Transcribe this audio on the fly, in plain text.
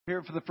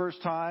Here for the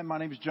first time. My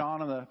name is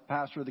John. I'm the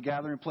pastor of the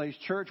Gathering Place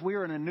Church. We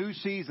are in a new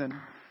season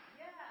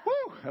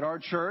at our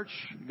church.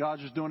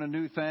 God's just doing a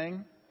new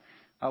thing.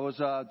 I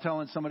was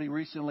telling somebody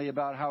recently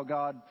about how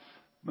God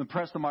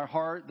impressed on my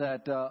heart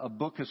that a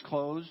book has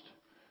closed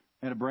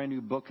and a brand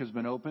new book has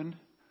been opened.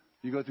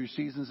 You go through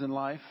seasons in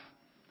life,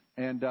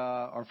 and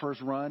our first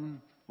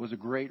run was a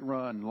great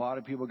run. A lot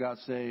of people got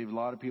saved. A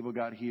lot of people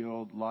got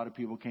healed. A lot of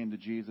people came to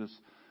Jesus.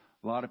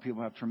 A lot of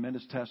people have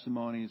tremendous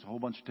testimonies, a whole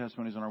bunch of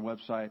testimonies on our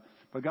website.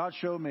 But God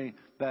showed me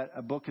that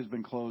a book has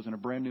been closed and a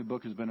brand new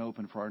book has been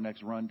opened for our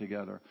next run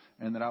together.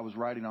 And that I'm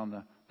writing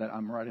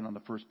on the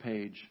first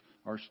page,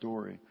 our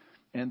story.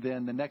 And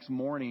then the next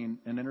morning,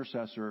 an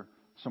intercessor,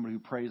 somebody who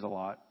prays a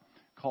lot,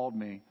 called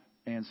me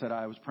and said,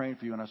 I was praying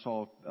for you and I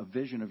saw a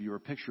vision of you, or a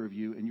picture of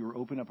you, and you were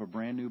opening up a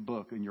brand new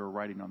book and you were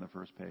writing on the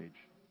first page.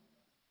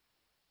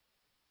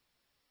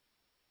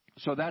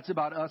 So that's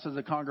about us as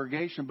a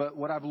congregation. But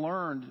what I've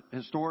learned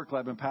historically,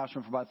 I've been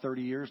pastoring for about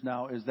 30 years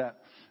now, is that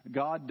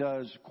God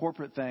does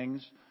corporate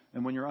things.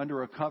 And when you're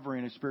under a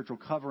covering, a spiritual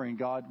covering,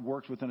 God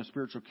works within a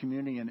spiritual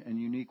community in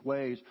unique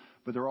ways.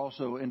 But there are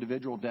also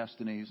individual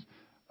destinies.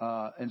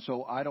 And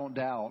so I don't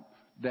doubt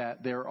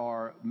that there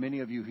are many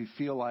of you who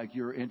feel like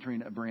you're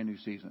entering a brand new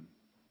season.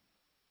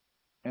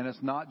 And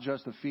it's not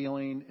just a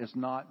feeling. It's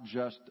not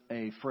just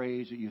a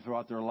phrase that you throw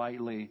out there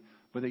lightly.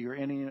 But that you're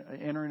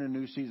entering a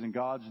new season.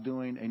 God's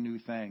doing a new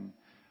thing.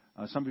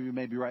 Some of you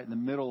may be right in the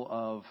middle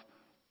of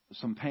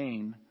some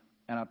pain.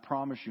 And I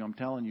promise you, I'm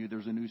telling you,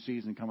 there's a new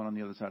season coming on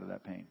the other side of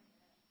that pain.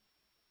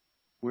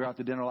 We were out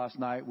to dinner last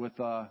night with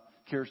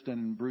Kirsten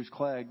and Bruce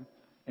Clegg.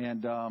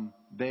 And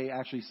they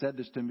actually said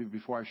this to me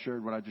before I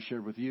shared what I just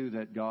shared with you,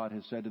 that God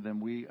has said to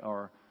them, we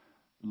are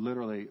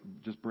literally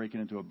just breaking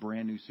into a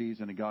brand new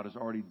season. And God has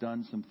already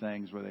done some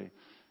things where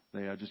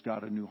they just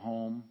got a new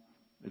home.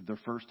 Their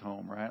first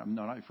home, right?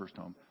 No, not your first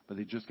home. But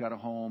they just got a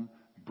home.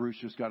 Bruce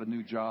just got a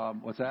new job.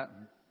 What's that?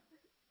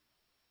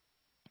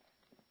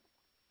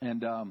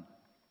 And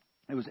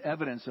it was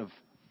evidence of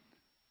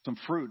some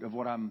fruit of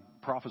what I'm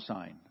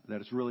prophesying, that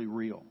it's really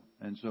real.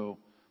 And so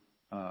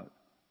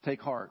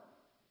take heart.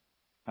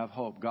 Have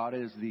hope. God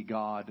is the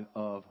God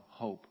of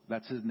hope.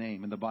 That's His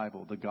name in the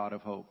Bible, the God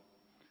of hope.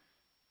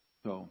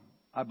 So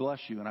I bless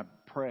you and I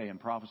pray and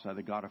prophesy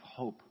the God of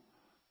hope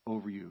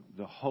over you.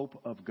 The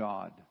hope of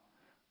God.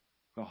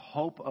 The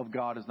hope of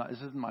God is not, this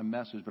isn't my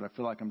message, but I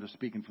feel like I'm just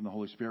speaking from the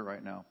Holy Spirit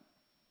right now.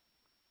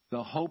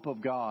 The hope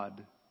of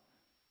God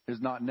is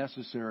not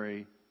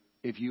necessary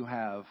if you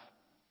have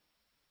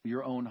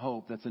your own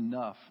hope that's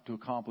enough to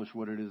accomplish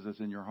what it is that's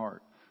in your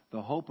heart.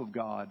 The hope of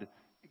God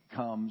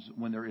comes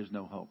when there is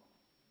no hope.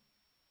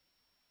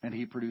 And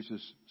He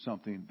produces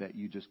something that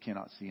you just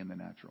cannot see in the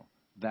natural.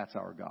 That's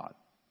our God.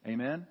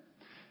 Amen?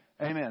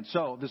 Amen.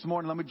 So this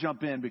morning, let me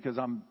jump in because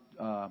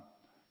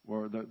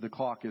the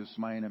clock is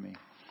my enemy.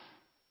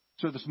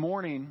 So this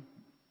morning,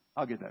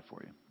 I'll get that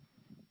for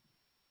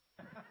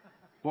you.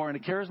 Boy, in a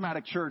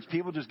charismatic church,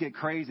 people just get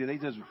crazy. They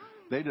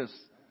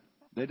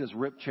just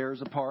rip chairs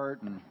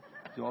apart and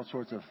do all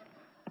sorts of.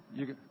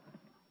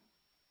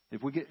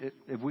 If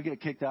we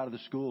get kicked out of the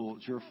school,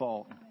 it's your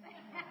fault.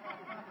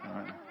 All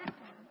right.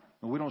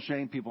 And we don't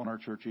shame people in our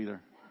church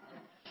either.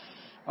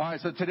 All right.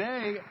 So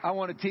today I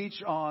want to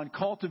teach on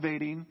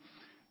cultivating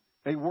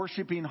a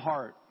worshiping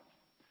heart.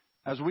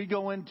 As we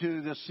go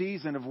into the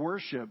season of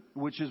worship,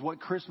 which is what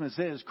Christmas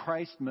is,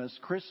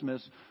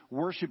 Christmas,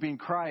 worshiping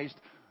Christ,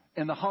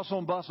 in the hustle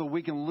and bustle,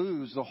 we can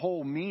lose the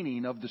whole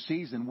meaning of the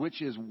season,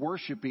 which is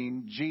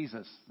worshiping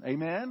Jesus.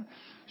 Amen?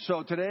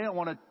 So today I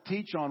want to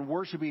teach on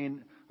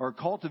worshiping or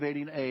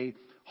cultivating a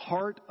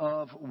heart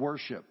of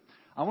worship.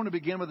 I want to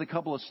begin with a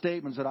couple of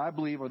statements that I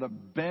believe are the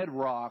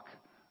bedrock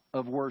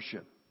of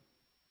worship.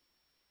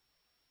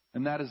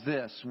 And that is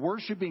this: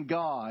 worshiping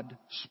God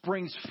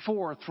springs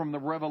forth from the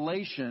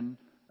revelation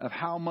of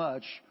how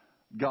much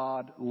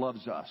God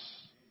loves us.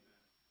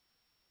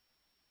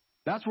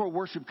 That's where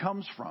worship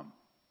comes from.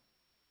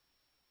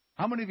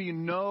 How many of you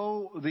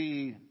know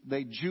the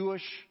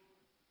Jewish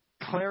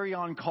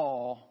clarion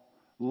call,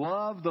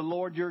 love the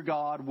Lord your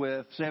God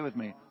with, say it with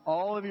me,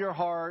 all of your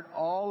heart,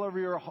 all of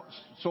your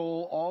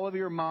soul, all of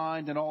your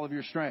mind, and all of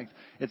your strength?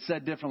 It's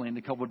said differently in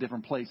a couple of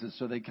different places,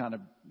 so they kind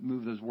of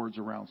move those words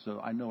around, so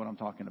I know what I'm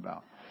talking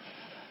about.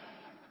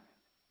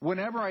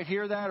 Whenever I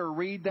hear that or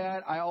read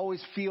that, I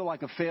always feel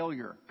like a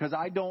failure, because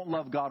I don't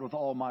love God with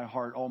all my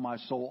heart, all my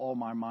soul, all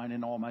my mind,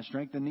 and all my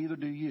strength, and neither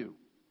do you.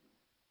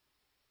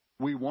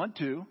 We want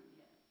to.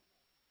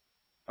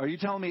 Are you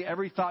telling me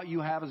every thought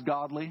you have is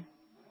godly?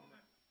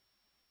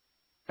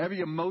 Every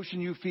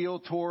emotion you feel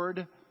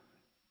toward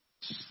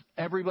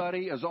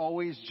everybody is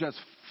always just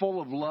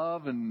full of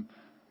love. And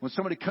when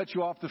somebody cuts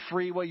you off the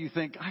freeway, you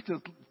think, I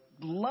just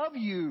love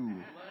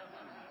you.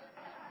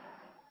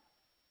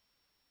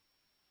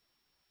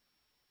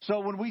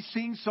 So when we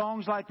sing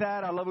songs like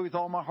that, I love it with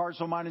all my heart,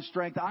 soul, mind, and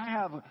strength, I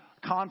have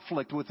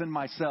conflict within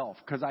myself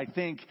because I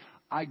think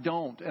I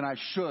don't and I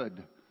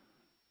should.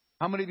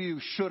 How many of you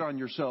should on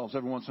yourselves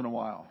every once in a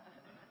while?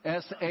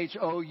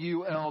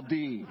 SHOULD.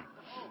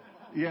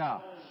 Yeah.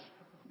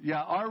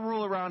 Yeah, our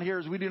rule around here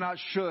is we do not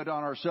should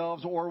on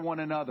ourselves or one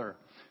another.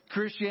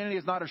 Christianity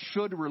is not a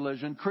should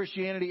religion.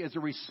 Christianity is a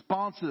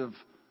responsive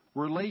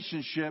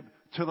relationship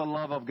to the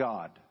love of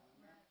God.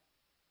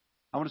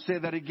 I want to say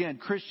that again.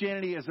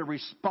 Christianity is a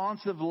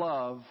responsive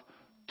love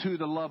to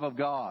the love of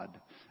God.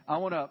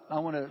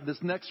 This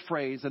next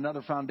phrase,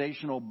 another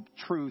foundational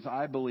truth,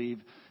 I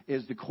believe,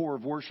 is the core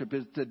of worship,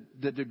 is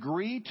the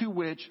degree to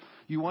which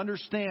you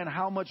understand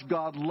how much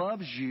God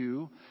loves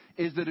you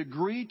is the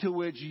degree to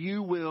which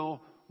you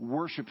will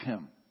worship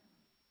Him.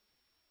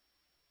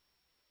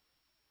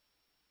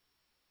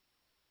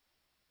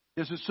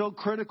 This is so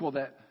critical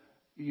that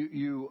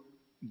you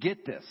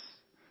get this.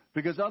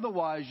 Because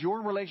otherwise,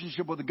 your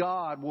relationship with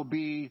God will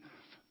be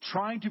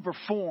trying to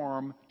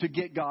perform to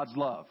get God's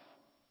love,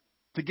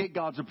 to get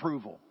God's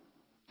approval,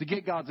 to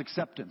get God's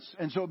acceptance.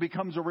 And so it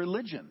becomes a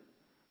religion,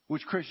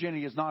 which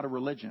Christianity is not a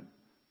religion.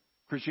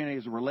 Christianity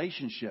is a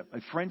relationship,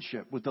 a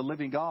friendship with the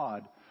living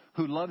God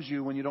who loves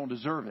you when you don't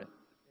deserve it.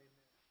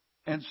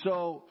 And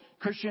so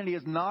Christianity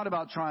is not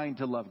about trying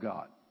to love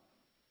God.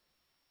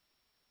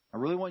 I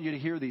really want you to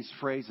hear these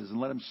phrases and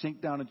let them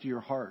sink down into your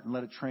heart and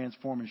let it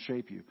transform and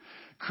shape you.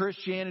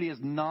 Christianity is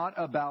not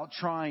about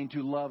trying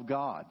to love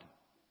God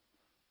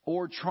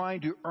or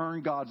trying to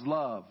earn God's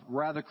love.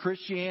 Rather,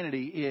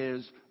 Christianity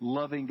is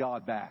loving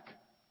God back.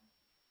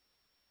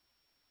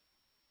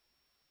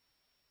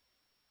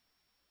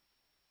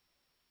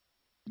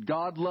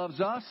 God loves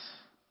us,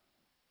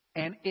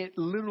 and it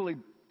literally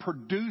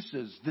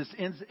produces this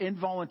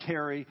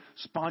involuntary,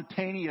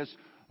 spontaneous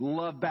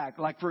love back.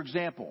 Like, for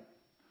example,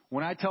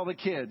 when I tell the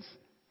kids,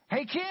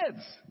 hey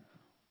kids,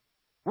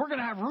 we're going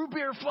to have root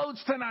beer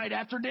floats tonight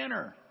after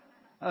dinner.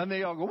 And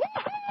they all go, woo,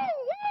 woo,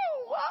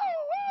 woo,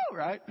 woo,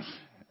 right?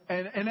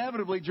 And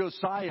inevitably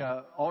Josiah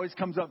always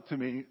comes up to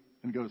me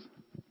and goes,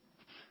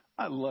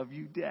 I love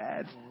you,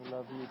 Dad. I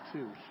love you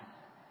too.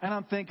 And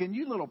I'm thinking,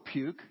 you little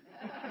puke.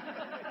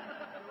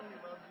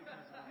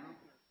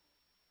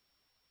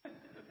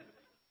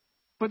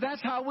 But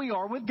that's how we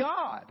are with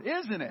God,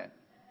 isn't it?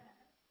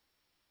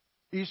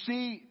 You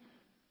see,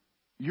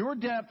 your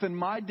depth and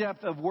my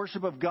depth of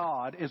worship of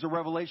God is a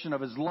revelation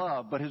of His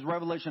love, but His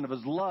revelation of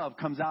His love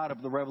comes out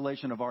of the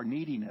revelation of our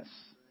neediness.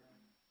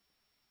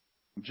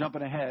 I'm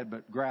jumping ahead,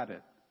 but grab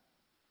it.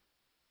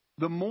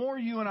 The more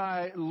you and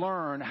I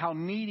learn how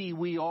needy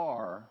we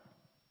are,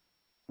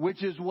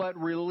 which is what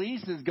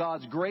releases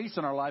God's grace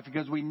in our life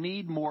because we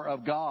need more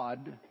of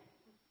God,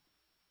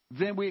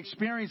 then we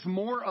experience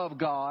more of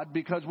God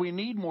because we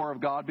need more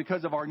of God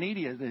because of our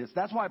neediness.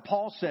 That's why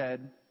Paul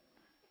said,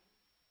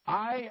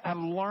 I have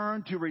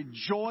learned to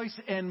rejoice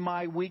in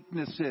my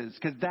weaknesses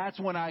because that's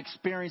when I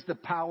experience the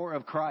power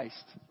of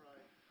Christ.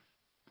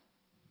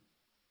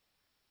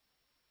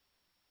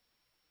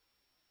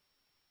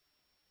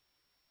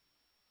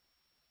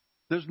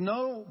 There's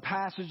no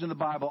passage in the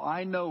Bible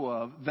I know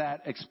of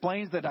that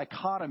explains the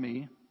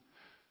dichotomy,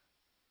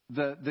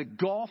 the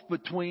gulf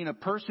between a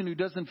person who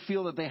doesn't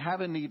feel that they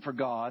have a need for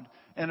God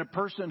and a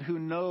person who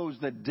knows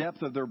the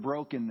depth of their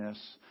brokenness,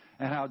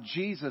 and how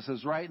Jesus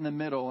is right in the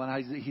middle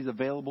and He's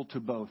available to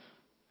both.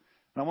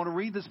 And I want to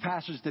read this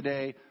passage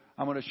today.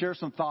 I'm going to share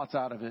some thoughts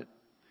out of it.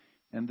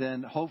 And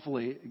then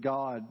hopefully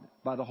God,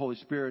 by the Holy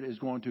Spirit, is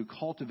going to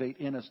cultivate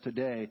in us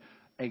today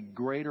a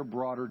greater,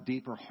 broader,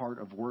 deeper heart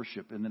of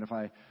worship. And then if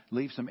I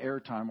leave some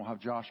airtime, we'll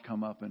have Josh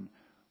come up and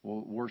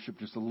we'll worship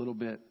just a little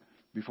bit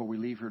before we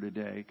leave here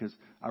today. Because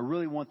I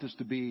really want this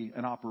to be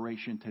an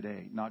operation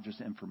today, not just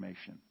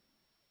information.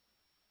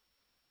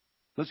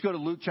 Let's go to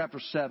Luke chapter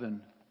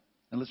 7.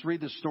 And let's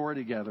read this story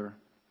together.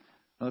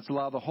 And let's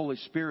allow the Holy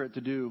Spirit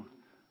to do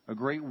a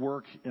great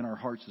work in our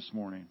hearts this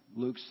morning.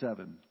 Luke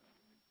 7.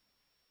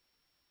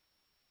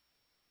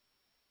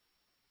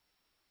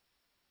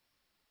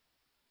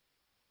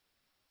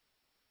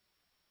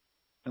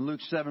 And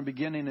Luke 7,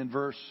 beginning in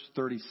verse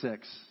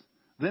 36.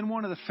 Then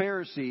one of the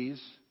Pharisees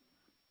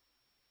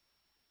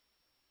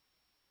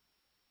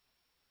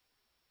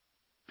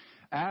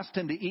asked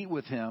Him to eat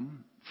with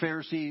him.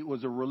 Pharisee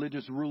was a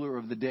religious ruler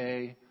of the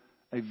day.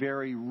 A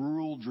very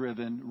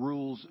rules-driven,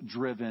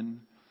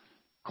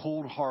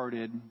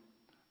 cold-hearted,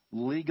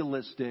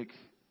 legalistic,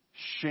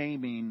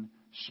 shaming,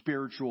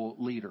 spiritual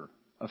leader,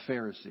 a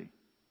Pharisee.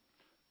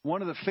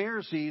 One of the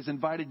Pharisees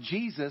invited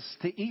Jesus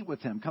to eat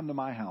with him. Come to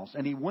my house.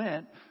 And He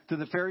went to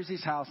the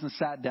Pharisee's house and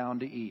sat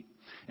down to eat.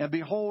 And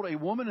behold, a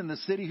woman in the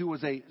city who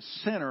was a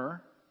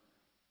sinner,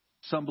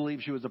 some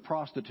believe she was a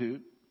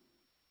prostitute,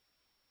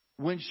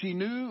 when she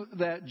knew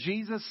that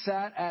Jesus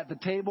sat at the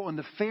table in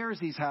the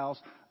Pharisee's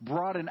house,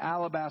 brought an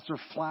alabaster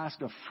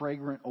flask of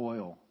fragrant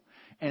oil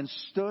and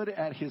stood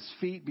at His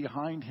feet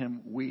behind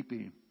Him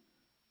weeping.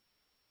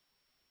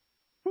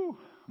 Whew,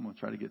 I'm going to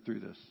try to get through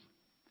this.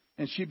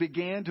 And she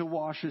began to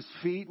wash His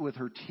feet with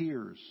her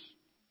tears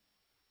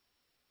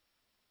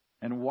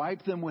and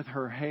wiped them with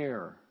her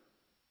hair.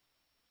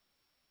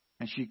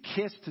 And she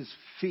kissed His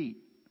feet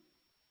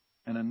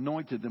and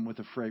anointed them with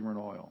the fragrant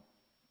oil.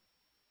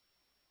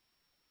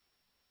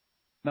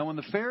 Now, when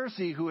the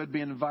Pharisee who had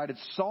been invited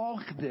saw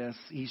this,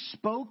 he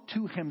spoke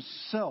to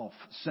himself,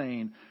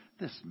 saying,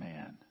 this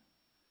man,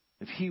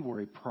 if he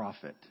were a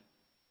prophet,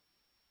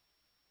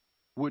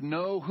 would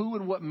know who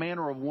and what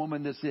manner of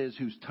woman this is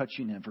who's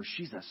touching him, for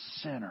she's a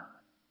sinner.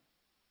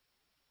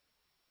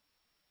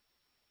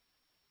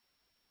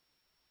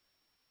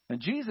 And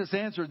Jesus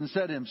answered and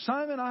said to him,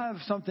 Simon, I have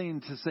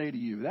something to say to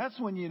you. That's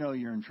when you know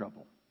you're in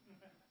trouble.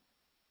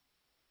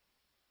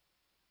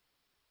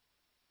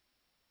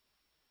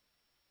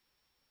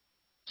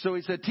 So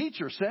he said,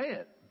 Teacher, say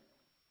it.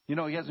 You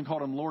know, he hasn't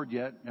called him Lord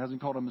yet. Hasn't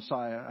called him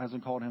Messiah.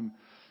 Hasn't called him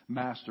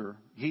Master.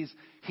 He's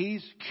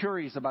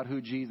curious about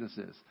who Jesus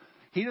is.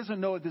 He doesn't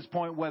know at this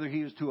point whether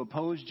he is to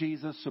oppose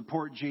Jesus,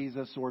 support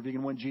Jesus, or if he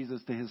can win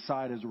Jesus to his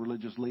side as a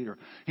religious leader.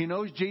 He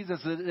knows Jesus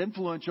is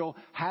influential,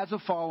 has a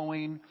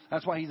following.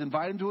 That's why he's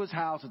invited him to his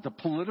house. It's a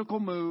political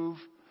move.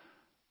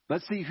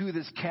 Let's see who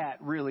this cat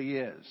really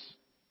is.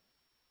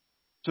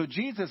 So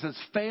Jesus is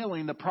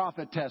failing the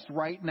prophet test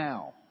right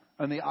now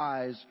in the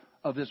eyes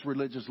of this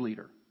religious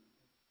leader.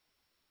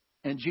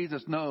 And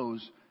Jesus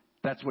knows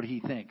that's what he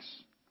thinks.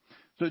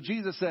 So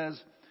Jesus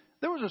says,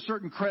 there was a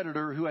certain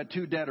creditor who had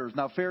two debtors.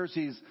 Now,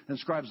 Pharisees and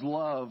scribes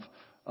love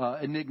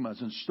enigmas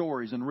and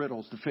stories and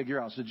riddles to figure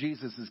out. So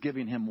Jesus is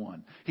giving him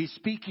one. He's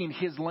speaking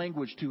his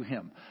language to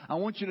him. I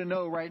want you to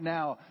know right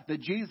now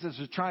that Jesus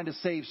is trying to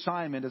save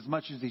Simon as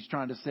much as he's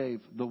trying to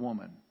save the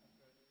woman.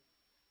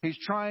 He's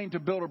trying to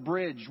build a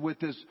bridge with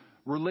this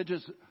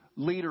religious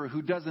leader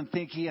who doesn't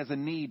think he has a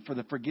need for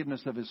the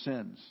forgiveness of his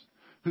sins,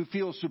 who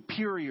feels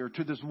superior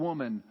to this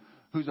woman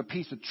who's a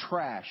piece of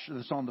trash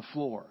that's on the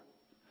floor.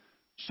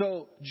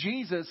 So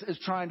Jesus is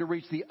trying to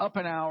reach the up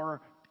and outer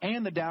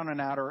and the down and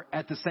outer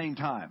at the same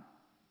time.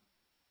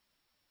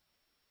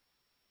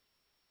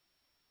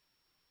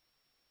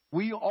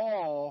 We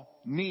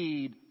all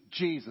need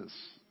Jesus.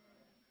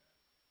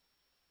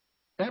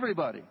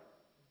 Everybody.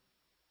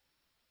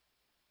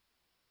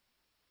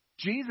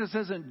 Jesus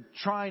isn't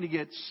trying to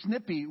get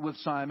snippy with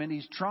Simon.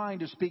 He's trying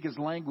to speak his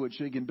language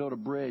so he can build a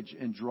bridge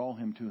and draw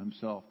him to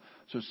himself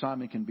so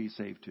Simon can be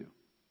saved too.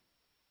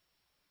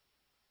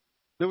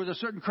 There was a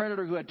certain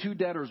creditor who had two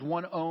debtors.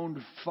 One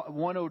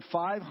owed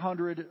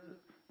 500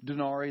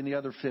 denarii and the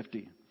other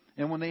 50.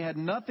 And when they had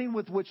nothing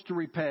with which to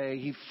repay,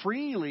 he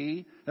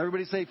freely,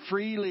 everybody say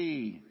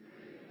freely.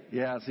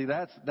 Yeah, see,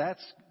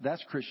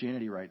 that's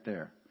Christianity right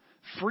there.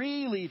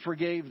 Freely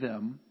forgave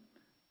them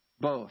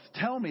both.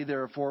 Tell me,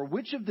 therefore,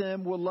 which of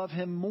them will love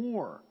him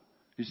more?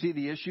 You see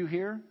the issue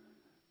here?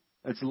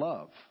 It's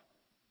love.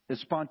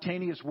 It's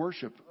spontaneous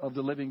worship of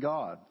the living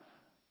God.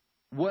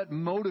 What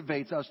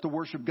motivates us to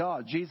worship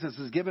God? Jesus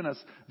has given us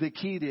the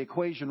key, the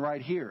equation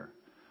right here.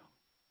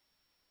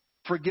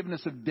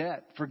 Forgiveness of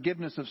debt,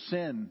 forgiveness of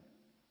sin,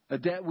 a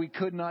debt we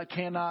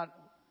cannot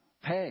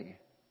pay.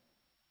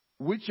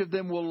 Which of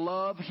them will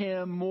love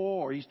him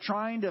more? He's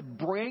trying to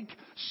break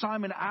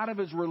Simon out of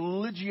his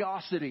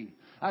religiosity,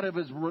 out of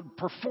his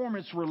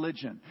performance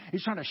religion.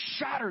 He's trying to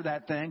shatter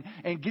that thing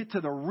and get to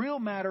the real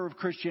matter of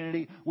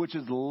Christianity, which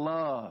is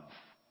love.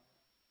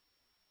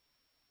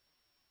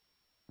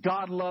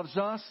 God loves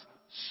us,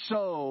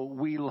 so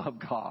we love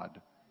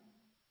God.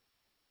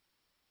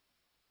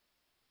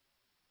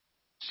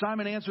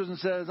 Simon answers and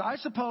says, I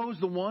suppose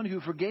the one who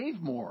forgave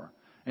more.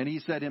 And he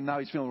said to him, now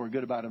he's feeling real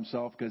good about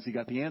himself because he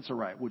got the answer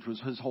right, which was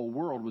his whole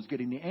world was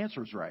getting the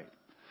answers right.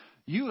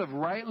 You have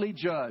rightly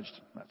judged.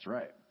 That's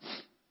right.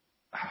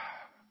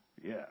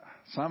 Yeah.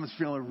 Simon's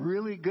feeling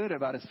really good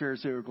about his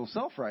pharisaical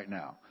self right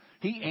now.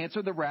 He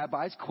answered the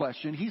rabbi's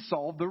question. He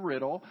solved the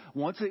riddle.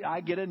 Once I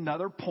get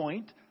another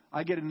point,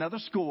 I get another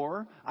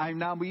score. I'm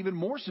now even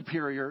more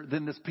superior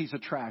than this piece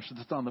of trash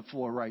that's on the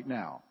floor right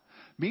now.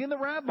 Me and the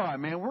rabbi,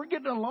 man, we're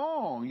getting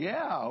along.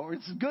 Yeah,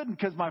 it's good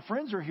because my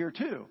friends are here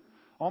too.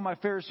 All my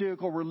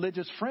pharisaical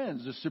religious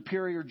friends, the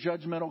superior,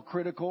 judgmental,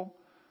 critical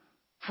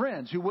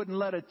friends who wouldn't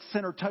let a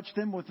sinner touch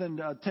them within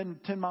a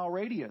 10-mile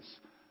radius.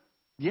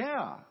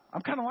 Yeah,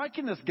 I'm kind of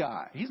liking this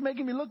guy. He's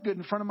making me look good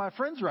in front of my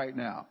friends right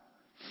now.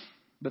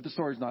 But the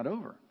story's not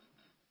over.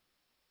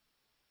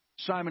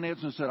 Simon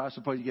answered and said, I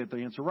suppose you get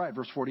the answer right.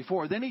 Verse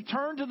 44. Then he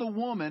turned to the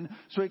woman.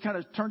 So he kind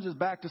of turns his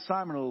back to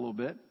Simon a little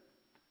bit.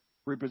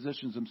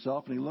 Repositions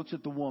himself. And he looks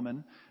at the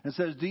woman and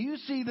says, do you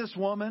see this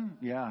woman?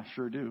 Yeah, I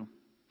sure do.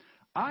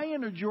 I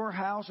entered your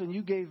house and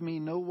you gave me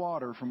no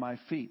water for my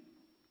feet.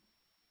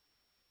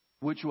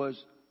 Which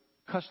was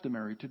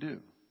customary to do.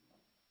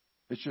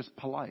 It's just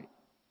polite.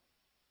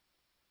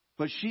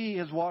 But she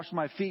has washed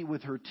my feet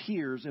with her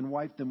tears and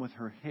wiped them with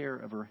her hair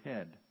of her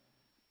head.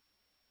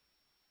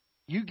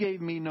 You gave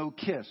me no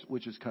kiss,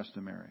 which is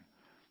customary.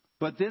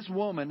 But this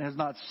woman has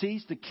not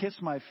ceased to kiss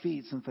my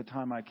feet since the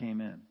time I came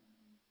in.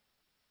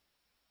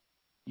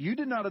 You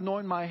did not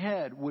anoint my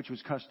head, which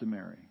was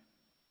customary,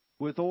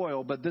 with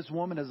oil, but this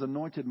woman has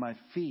anointed my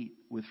feet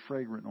with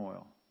fragrant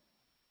oil.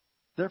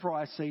 Therefore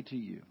I say to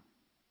you,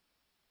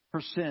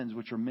 her sins,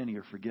 which are many,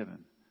 are forgiven,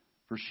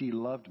 for she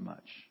loved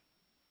much.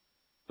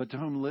 But to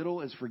whom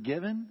little is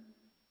forgiven,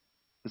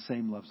 the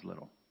same loves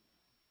little.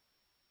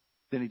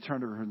 Then he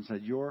turned to her and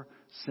said, your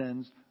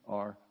sins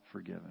are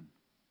forgiven.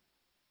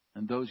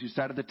 And those who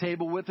sat at the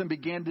table with him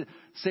began to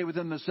say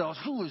within themselves,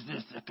 who is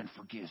this that can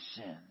forgive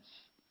sins?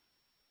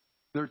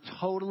 They're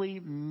totally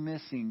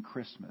missing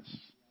Christmas.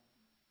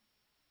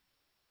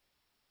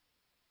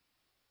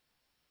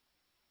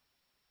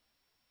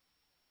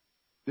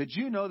 Did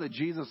you know that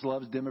Jesus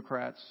loves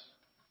Democrats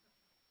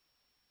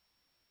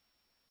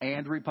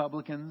and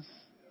Republicans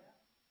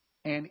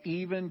and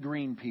even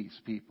Greenpeace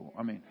people?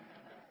 I mean,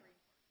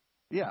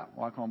 yeah,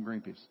 well, I call them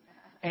Greenpeace.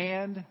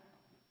 And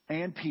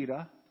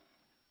PETA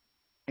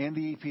and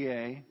the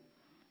EPA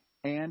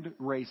and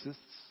racists.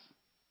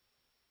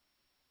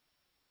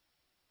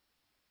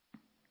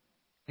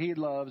 He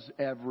loves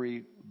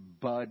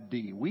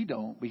everybody. We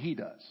don't, but he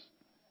does.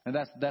 And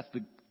that's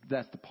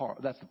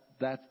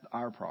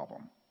our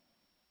problem.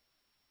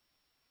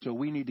 So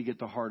we need to get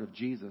the heart of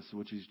Jesus,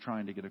 which he's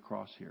trying to get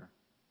across here.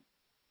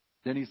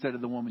 Then he said to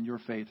the woman, your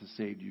faith has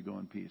saved you. Go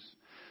in peace.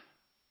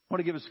 I want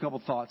to give us a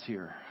couple thoughts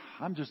here.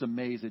 I'm just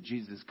amazed at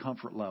Jesus'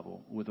 comfort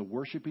level with a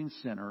worshiping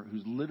sinner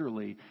who's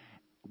literally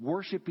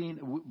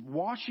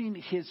washing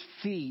his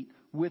feet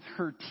with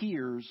her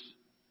tears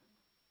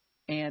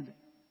and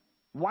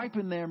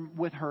wiping them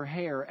with her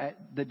hair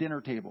at the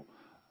dinner table.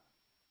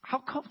 How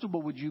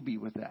comfortable would you be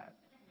with that?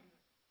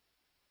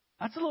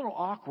 That's a little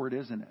awkward,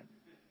 isn't it?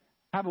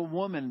 Have a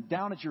woman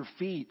down at your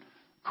feet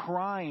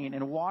crying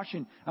and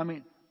washing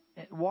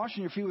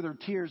your feet with her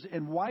tears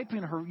and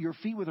wiping your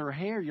feet with her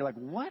hair. You're like,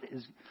 what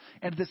is?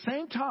 And at the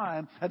same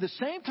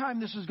time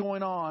this is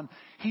going on,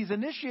 he's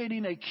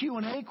initiating a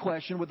Q&A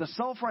question with a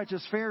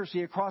self-righteous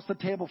Pharisee across the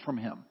table from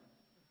him.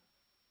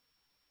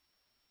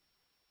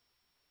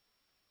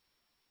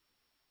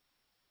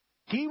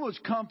 He was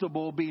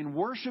comfortable being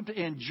worshiped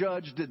and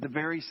judged at the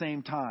very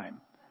same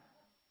time.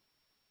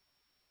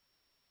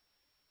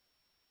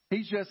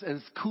 He's just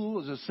as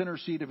cool as a center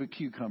seat of a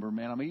cucumber,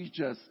 man. I mean, he's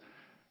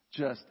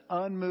just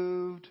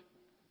unmoved,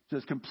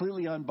 just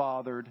completely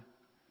unbothered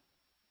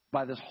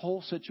by this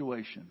whole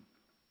situation.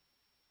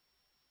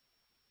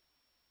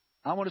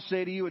 I want to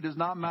say to you, it does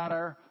not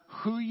matter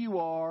who you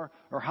are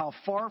or how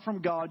far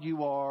from God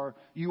you are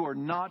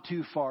not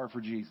too far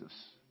for Jesus.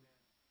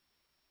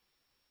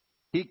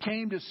 He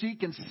came to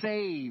seek and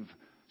save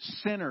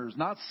sinners,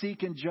 not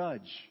seek and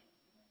judge.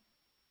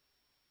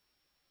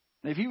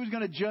 If he was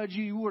going to judge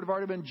you, you would have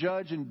already been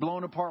judged and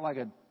blown apart like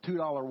a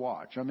 $2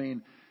 watch. I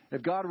mean,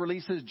 if God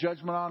releases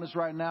judgment on us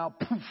right now,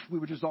 poof, we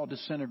would just all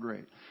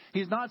disintegrate.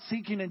 He's not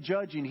seeking and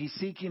judging. He's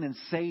seeking and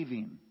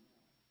saving.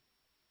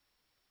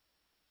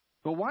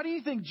 But why do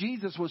you think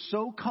Jesus was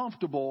so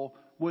comfortable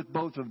with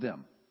both of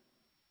them?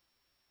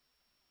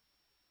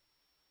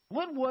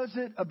 What was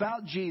it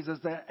about Jesus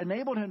that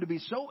enabled him to be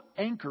so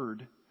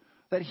anchored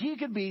that he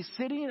could be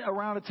sitting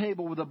around a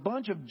table with a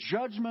bunch of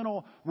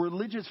judgmental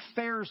religious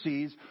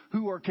Pharisees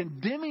who are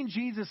condemning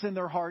Jesus in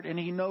their heart, and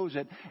he knows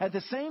it. At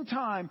the same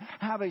time,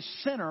 have a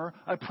sinner,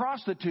 a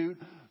prostitute,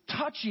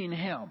 touching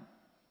him,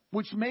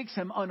 which makes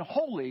him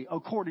unholy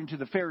according to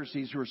the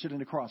Pharisees who are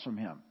sitting across from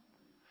him.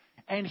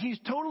 And he's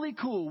totally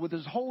cool with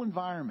his whole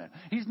environment.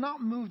 He's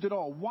not moved at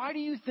all. Why do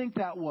you think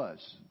that was?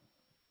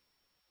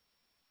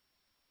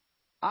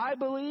 I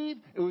believe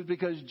it was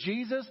because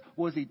Jesus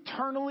was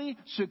eternally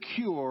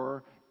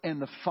secure in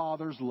the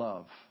Father's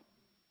love.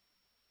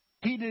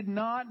 He did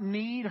not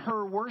need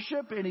her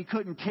worship, and he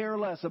couldn't care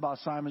less about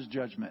Simon's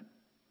judgment.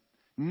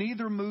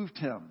 Neither moved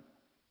him.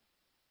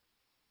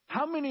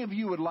 How many of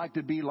you would like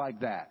to be like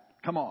that?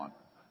 Come on.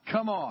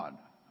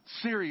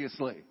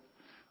 Seriously.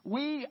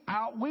 We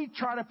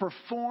try to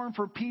perform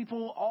for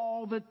people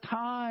all the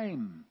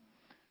time.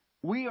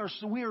 We are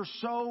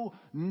so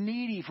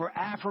needy for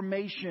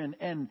affirmation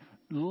and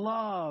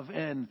love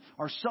and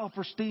our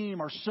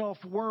self-esteem, our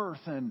self-worth,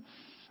 and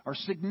our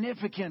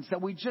significance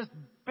that we just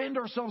bend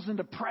ourselves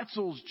into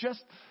pretzels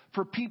just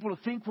for people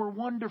to think we're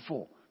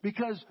wonderful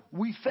because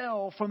we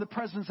fell from the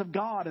presence of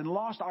God and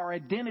lost our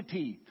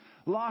identity,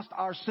 lost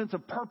our sense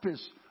of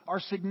purpose, our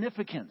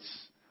significance,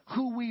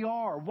 who we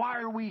are, why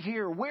are we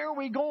here, where are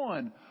we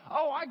going?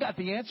 Oh, I got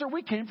the answer.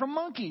 We came from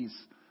monkeys.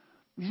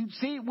 You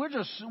see, we're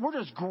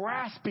just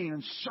grasping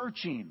and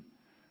searching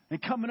and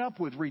coming up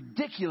with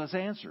ridiculous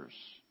answers.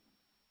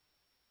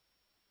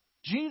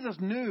 Jesus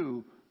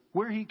knew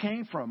where he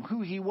came from,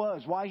 who he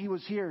was, why he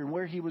was here, and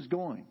where he was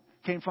going.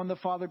 Came from the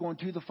Father, going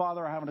to the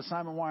Father. I have an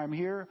assignment why I'm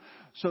here.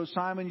 So,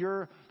 Simon,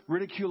 your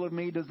ridicule of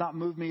me does not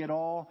move me at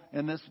all.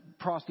 And this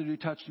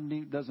prostitute touching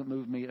me doesn't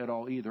move me at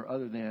all either,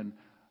 other than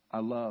I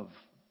love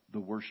the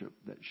worship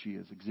that she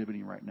is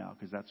exhibiting right now,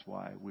 because that's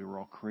why we were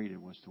all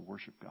created, was to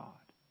worship God.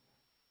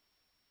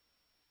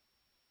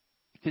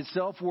 His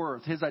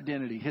self-worth, his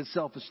identity, his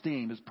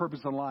self-esteem, his purpose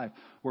in life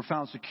were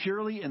found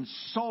securely and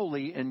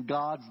solely in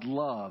God's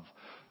love.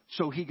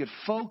 So he could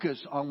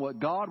focus on what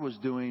God was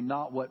doing,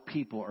 not what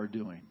people are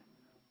doing.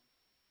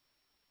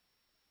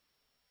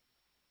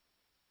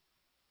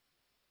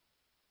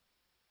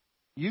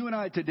 You and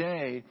I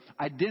today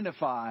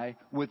identify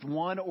with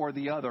one or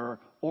the other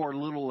or a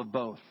little of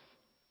both.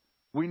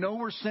 We know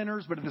we're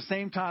sinners, but at the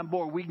same time,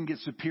 boy, we can get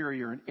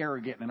superior and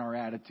arrogant in our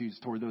attitudes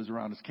toward those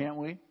around us, can't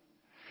we?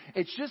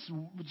 It's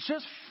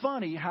just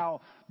funny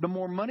how the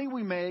more money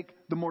we make,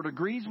 the more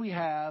degrees we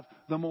have,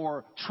 the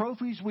more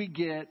trophies we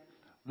get,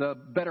 the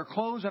better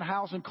clothes and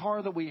house and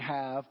car that we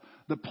have,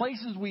 the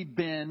places we've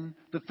been,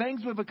 the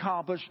things we've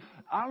accomplished.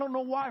 I don't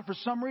know why. For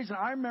some reason,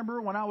 I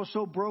remember when I was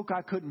so broke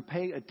I couldn't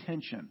pay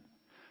attention.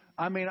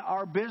 I mean,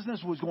 our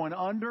business was going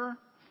under.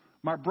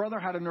 My brother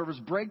had a nervous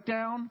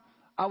breakdown.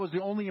 I was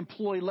the only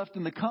employee left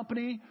in the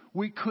company.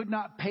 We could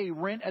not pay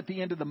rent at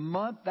the end of the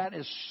month. That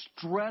is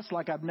stress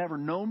like I've never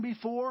known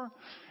before.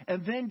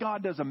 And then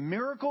God does a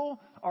miracle.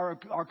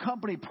 Our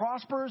company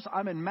prospers.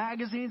 I'm in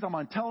magazines. I'm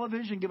on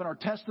television giving our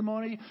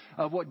testimony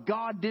of what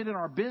God did in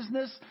our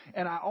business.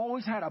 And I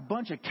always had a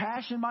bunch of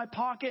cash in my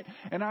pocket.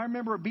 And I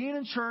remember being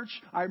in church.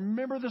 I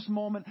remember this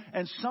moment.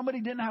 And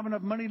somebody didn't have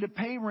enough money to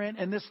pay rent.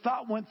 And this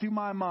thought went through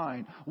my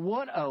mind.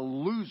 What a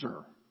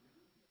loser.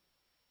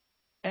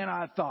 And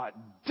I thought,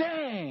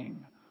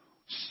 dang,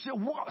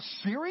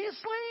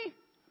 seriously?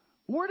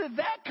 Where did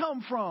that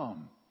come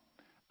from?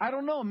 I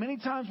don't know. Many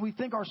times we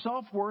think our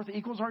self-worth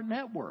equals our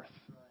net worth.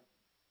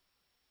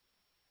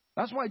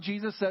 That's why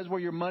Jesus says where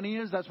your money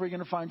is, that's where you're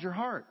going to find your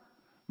heart.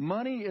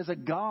 Money is a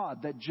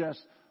god that just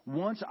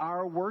wants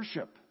our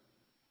worship.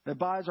 That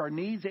buys our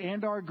needs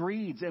and our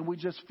greeds, and we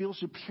just feel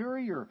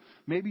superior.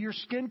 Maybe your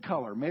skin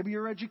color, maybe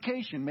your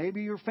education,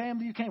 maybe your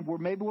family you came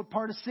from, maybe what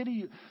part of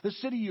the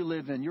city you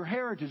live in, your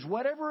heritage,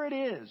 whatever it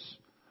is.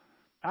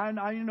 And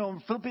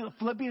in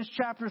Philippians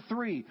chapter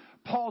 3,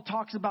 Paul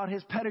talks about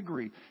his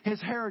pedigree,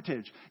 his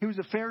heritage. He was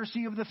a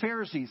Pharisee of the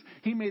Pharisees.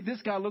 He made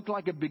this guy look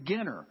like a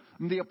beginner.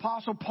 And the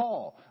Apostle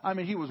Paul,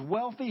 he was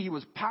wealthy, he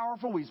was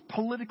powerful, he's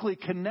politically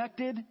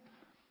connected.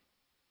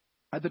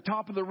 At the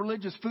top of the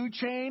religious food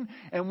chain.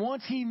 And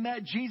once he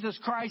met Jesus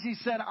Christ, he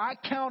said, I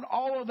count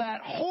all of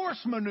that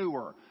horse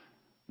manure.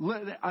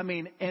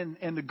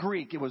 In the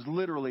Greek, it was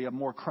literally a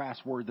more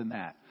crass word than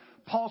that.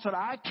 Paul said,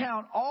 I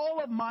count all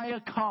of my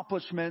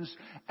accomplishments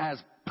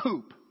as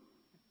poop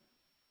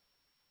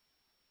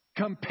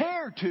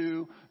compared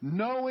to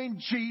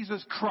knowing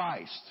Jesus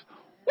Christ.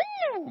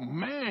 Woo,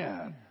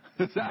 man.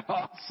 Is that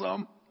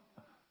awesome?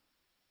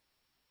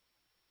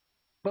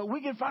 But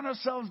we can find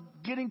ourselves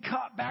getting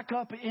caught back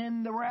up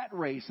in the rat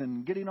race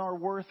and getting our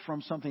worth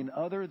from something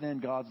other than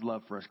God's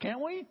love for us.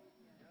 Can't we?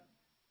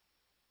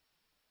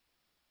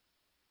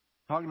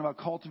 Talking about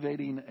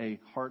cultivating a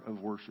heart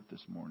of worship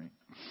this morning.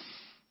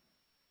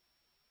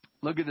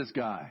 Look at this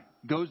guy.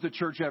 Goes to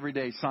church every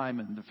day,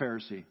 Simon, the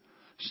Pharisee.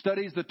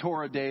 Studies the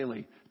Torah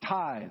daily.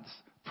 Tithes.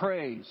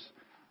 Prays.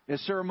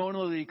 Is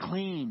ceremonially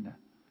clean.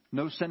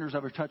 No sinners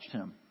ever touched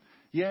him.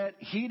 Yet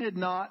he did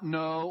not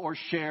know or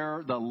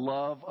share the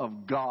love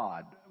of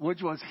God,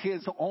 which was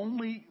his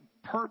only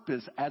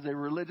purpose as a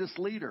religious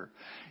leader.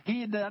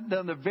 He had not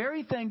done the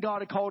very thing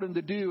God had called him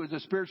to do as a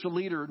spiritual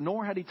leader,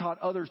 nor had he taught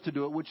others to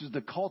do it, which is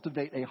to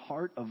cultivate a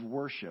heart of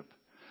worship.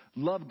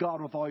 Love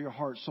God with all your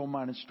heart, soul,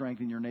 mind, and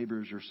strength, and your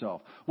neighbor as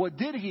yourself. What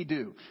did he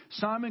do?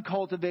 Simon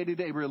cultivated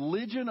a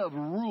religion of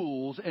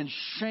rules and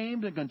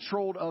shamed and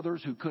controlled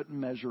others who couldn't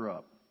measure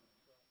up.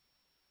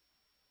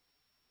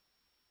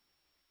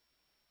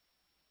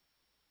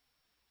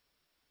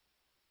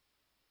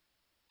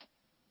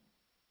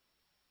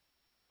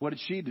 What did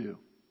she do?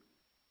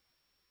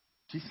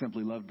 She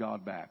simply loved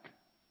God back.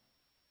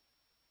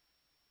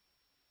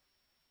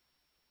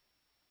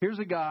 Here's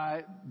a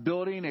guy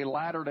building a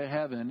ladder to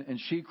heaven, and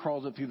she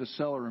crawls up through the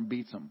cellar and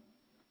beats him.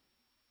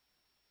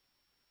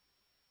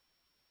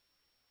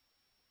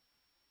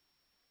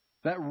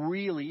 That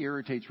really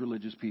irritates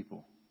religious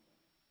people.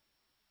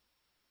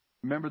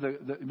 Remember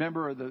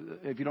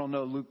if you don't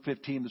know Luke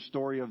 15, the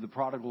story of the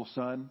prodigal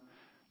son.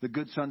 The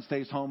good son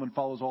stays home and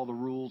follows all the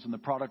rules, and the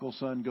prodigal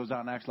son goes out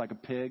and acts like a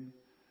pig.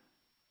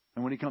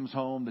 And when he comes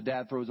home, the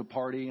dad throws a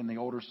party, and the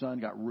older son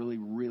got really,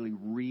 really,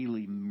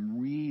 really,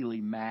 really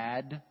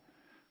mad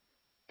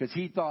because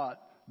he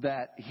thought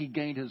that he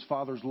gained his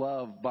father's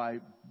love by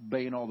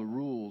obeying all the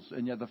rules,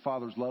 and yet the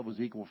father's love was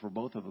equal for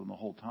both of them the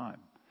whole time.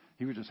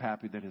 He was just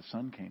happy that his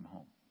son came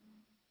home.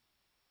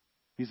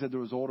 He said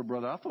to his older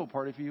brother, I'll throw a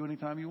party for you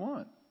anytime you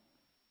want.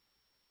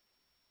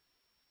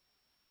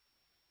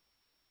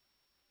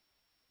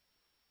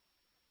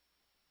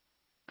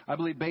 I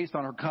believe based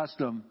on her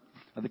custom,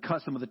 the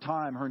custom of the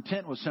time, her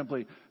intent was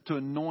simply to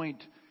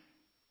anoint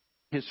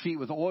his feet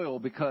with oil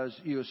because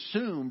you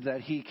assumed that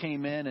he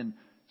came in and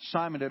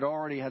Simon had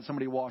already had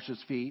somebody wash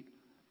his feet,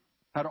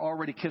 had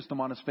already kissed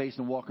him on his face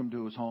and welcomed him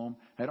to his home,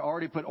 had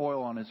already put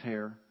oil on his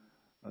hair,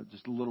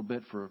 just a little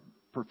bit for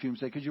perfume's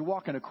sake, because you're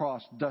walking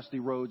across dusty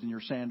roads in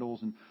your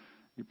sandals and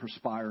you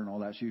perspire and all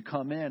that. So you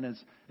come in,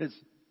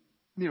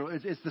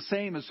 it's the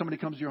same as somebody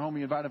comes to your home,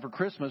 you invite them for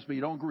Christmas, but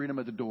you don't greet them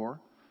at the door.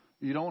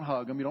 You don't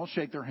hug them. You don't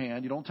shake their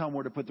hand. You don't tell them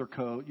where to put their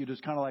coat. You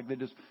just kind of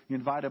you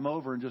invite them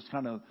over and just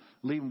kind of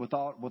leave them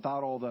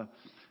without all the,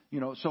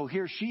 So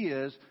here she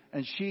is,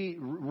 and she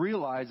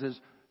realizes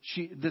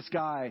this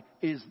guy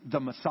is the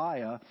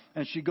Messiah,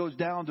 and she goes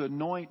down to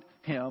anoint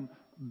him,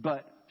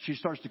 but she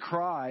starts to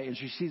cry, and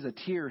she sees a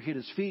tear hit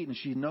his feet, and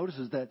she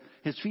notices that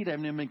his feet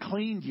haven't even been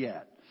cleaned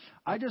yet.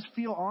 I just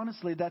feel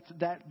honestly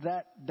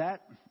that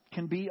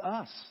can be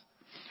us.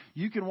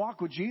 You can walk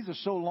with Jesus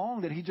so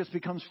long that he just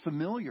becomes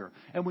familiar,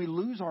 and we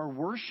lose our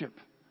worship.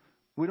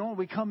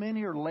 We come in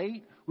here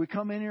late. We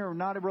come in here and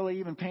not really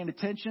even paying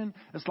attention.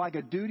 It's like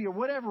a duty or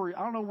whatever.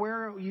 I don't know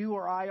where you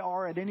or I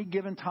are at any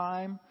given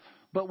time,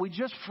 but we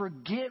just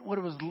forget what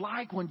it was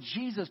like when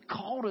Jesus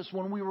called us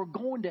when we were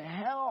going to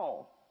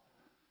hell.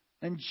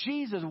 And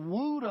Jesus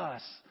wooed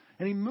us,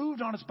 and He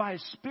moved on us by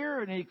His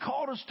Spirit, and He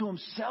called us to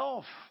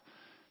Himself.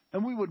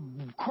 And we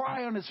would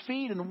cry on His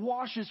feet and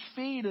wash His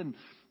feet and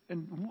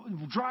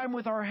dry Him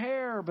with our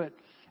hair. But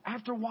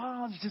after a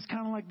while, it just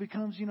kind of like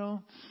becomes,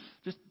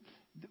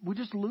 we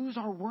just lose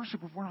our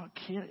worship if we're not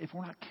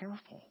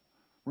careful.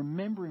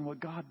 Remembering what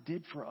God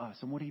did for us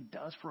and what He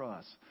does for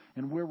us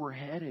and where we're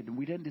headed. And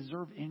we didn't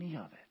deserve any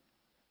of it.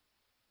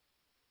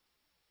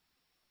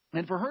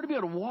 And for her to be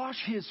able to wash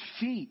His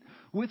feet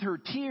with her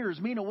tears,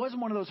 it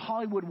wasn't one of those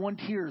Hollywood one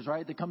tears,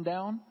 right, that come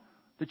down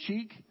the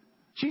cheek.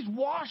 She's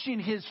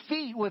washing His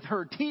feet with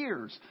her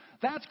tears.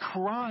 That's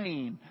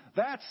crying.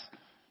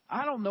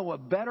 I don't know a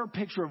better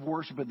picture of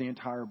worship in the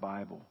entire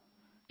Bible.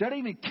 Doesn't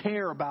even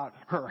care about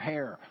her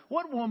hair.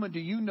 What woman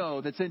do you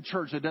know that's in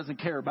church that doesn't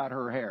care about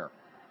her hair?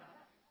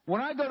 When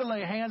I go to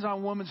lay hands on a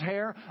woman's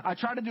hair, I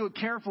try to do it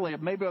carefully.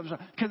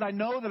 Because I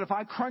know that if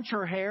I crunch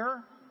her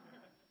hair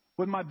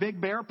with my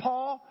big bear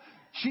paw,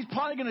 she's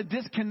probably going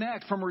to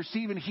disconnect from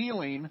receiving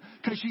healing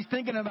because she's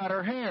thinking about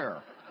her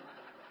hair.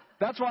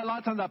 That's why a lot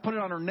of times I put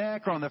it on her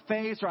neck or on the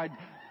face, or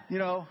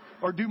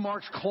or do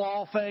Mark's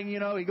claw thing.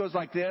 He goes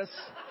like this.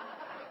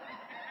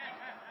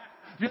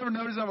 Have you ever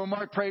noticed that when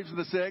Mark prays for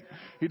the sick,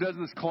 he does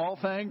this claw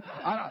thing?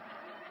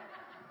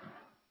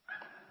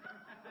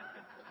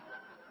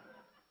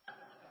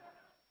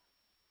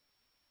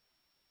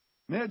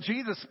 Yeah,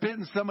 Jesus spit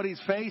in somebody's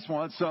face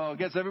once, so I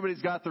guess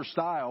everybody's got their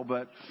style,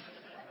 but...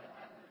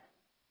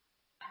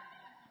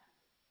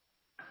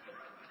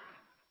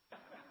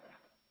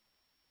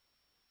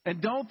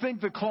 And don't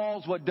think the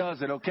claw's what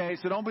does it, okay?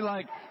 So don't be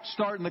like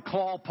starting the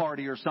claw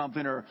party or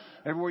something, or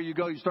everywhere you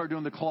go you start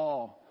doing the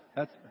claw.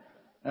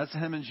 That's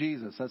Him and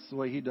Jesus. That's the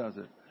way He does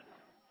it.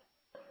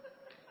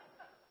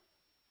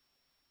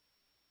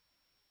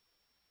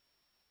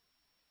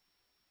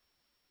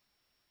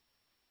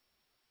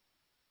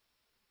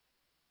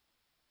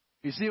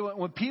 You see,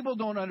 when people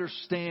don't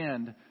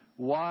understand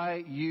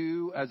why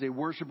you, as a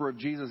worshiper of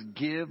Jesus,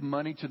 give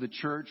money to the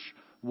church,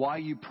 why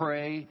you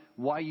pray,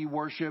 why you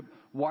worship,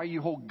 why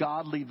you hold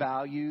godly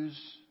values.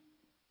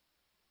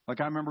 Like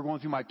I remember going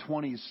through my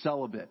 20s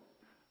celibate.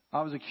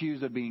 I was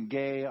accused of being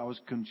gay. I was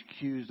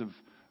accused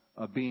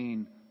of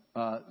being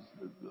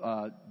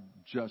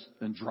just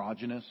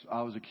androgynous.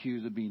 I was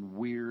accused of being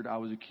weird. I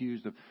was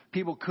accused of...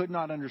 People could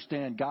not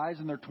understand. Guys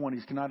in their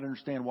 20s cannot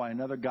understand why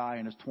another guy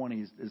in his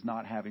 20s is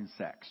not having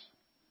sex.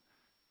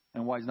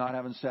 And why he's not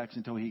having sex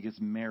until he gets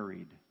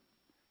married.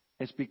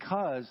 It's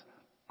because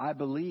I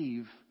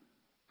believe...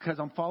 Because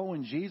I'm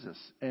following Jesus.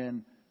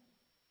 And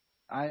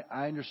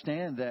I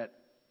understand that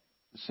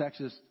sex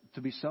is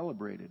to be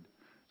celebrated.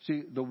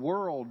 See, the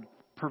world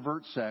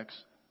perverts sex.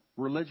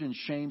 Religion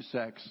shames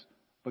sex.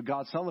 But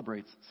God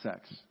celebrates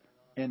sex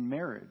in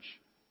marriage.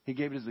 He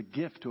gave it as a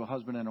gift to a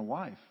husband and a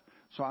wife.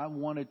 So I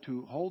wanted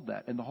to hold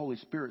that. And the Holy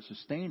Spirit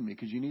sustained me,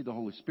 because you need the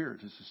Holy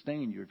Spirit to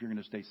sustain you if you're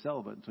going to stay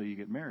celibate until you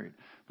get married.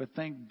 But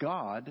thank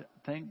God,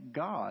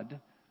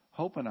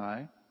 Hope and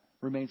I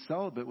remained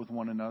celibate with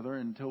one another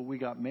until we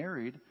got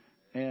married.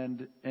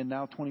 And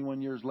now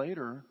 21 years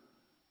later,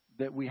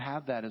 that we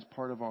have that as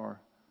part of our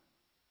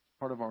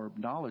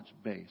knowledge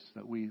base,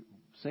 that we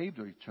saved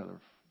each other.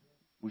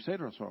 We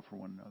saved ourselves for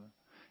one another.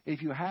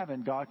 If you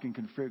haven't, God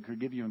can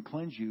forgive you and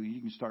cleanse you.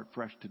 You can start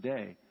fresh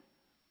today.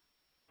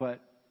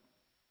 But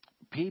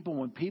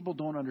when people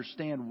don't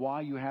understand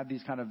why you have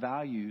these kind of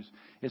values,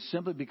 it's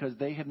simply because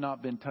they have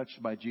not been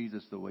touched by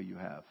Jesus the way you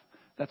have.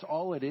 That's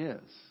all it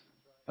is.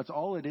 That's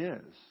all it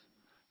is.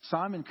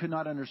 Simon could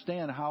not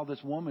understand how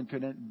this woman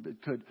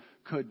could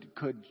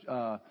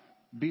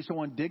be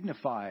so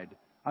undignified.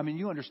 I mean,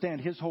 you understand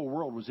his whole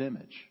world was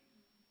image.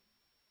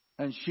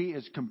 And she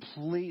is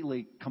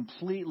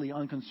completely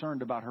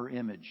unconcerned about her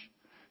image.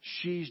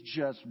 She's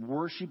just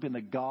worshiping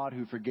the God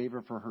who forgave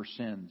her for her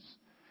sins.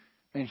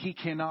 And he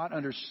cannot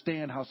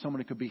understand how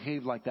someone could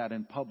behave like that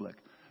in public,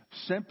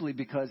 simply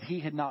because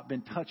he had not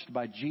been touched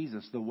by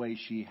Jesus the way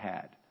she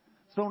had.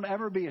 So don't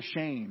ever be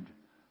ashamed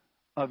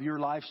of your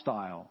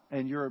lifestyle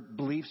and your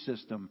belief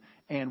system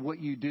and what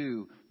you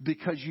do,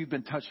 because you've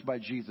been touched by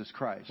Jesus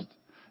Christ.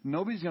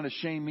 Nobody's going to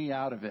shame me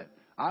out of it.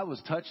 I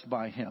was touched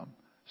by Him.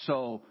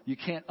 So you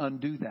can't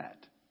undo that.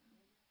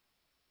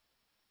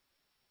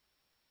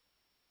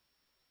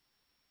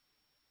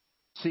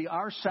 See,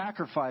 our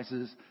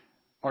sacrifices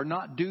are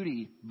not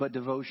duty, but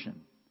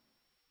devotion.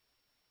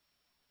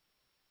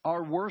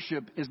 Our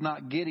worship is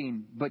not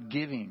getting, but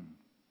giving.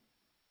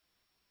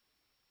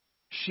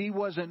 She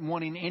wasn't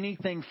wanting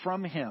anything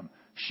from Him.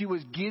 She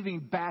was giving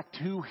back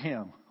to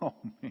Him. Oh,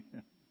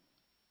 man.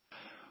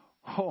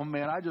 Oh,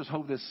 man, I just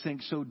hope this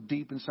sinks so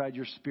deep inside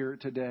your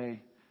spirit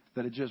today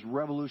that it just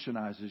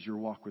revolutionizes your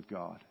walk with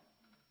God.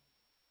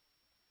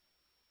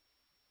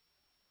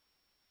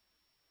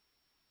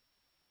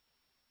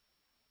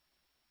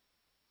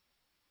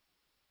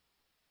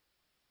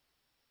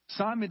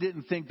 Simon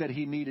didn't think that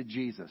he needed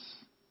Jesus,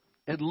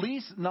 at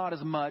least not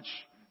as much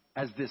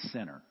as this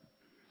sinner.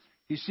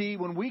 You see,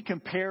 when we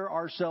compare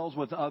ourselves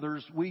with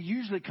others, we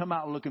usually come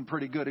out looking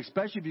pretty good,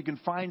 especially if you can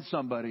find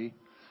somebody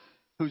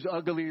who's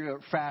uglier,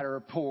 fatter,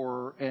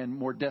 poorer, and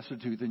more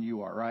destitute than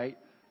you are, right?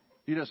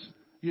 You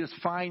just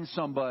find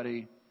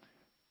somebody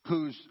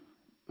who's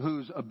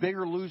a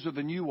bigger loser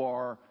than you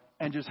are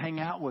and just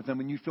hang out with them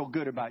and you feel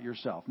good about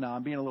yourself. Now,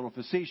 I'm being a little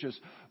facetious,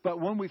 but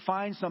when we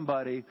find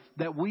somebody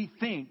that we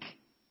think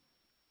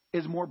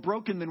is more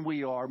broken than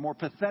we are, more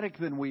pathetic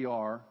than we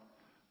are,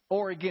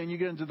 or again, you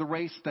get into the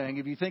race thing.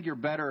 If you think you're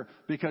better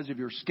because of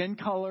your skin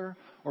color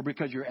or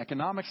because of your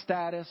economic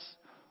status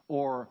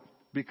or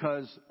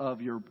because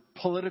of your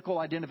political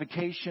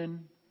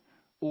identification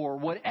or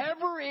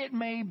whatever it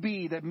may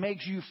be that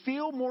makes you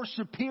feel more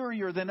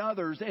superior than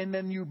others, and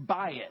then you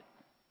buy it,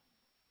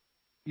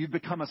 you've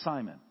become a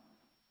Simon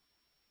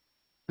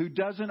who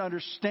doesn't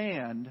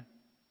understand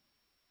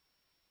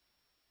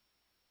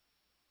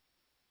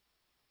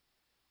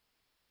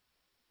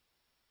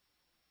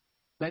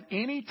that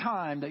any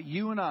time that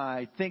you and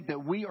I think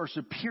that we are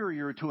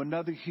superior to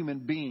another human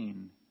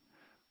being,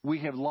 we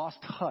have lost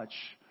touch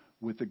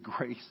with the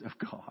grace of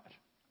God.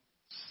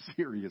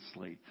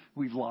 Seriously,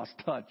 we've lost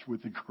touch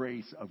with the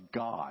grace of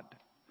God.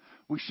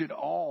 We should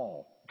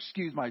all,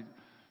 excuse my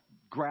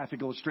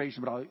graphic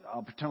illustration, but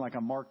I'll pretend like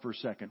I'm Mark for a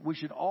second. We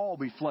should all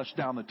be flushed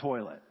down the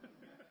toilet.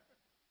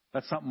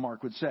 That's something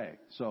Mark would say.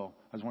 So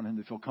I just want him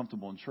to feel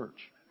comfortable in church.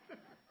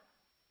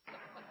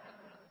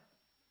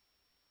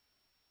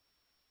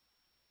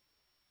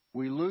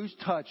 We lose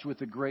touch with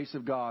the grace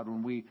of God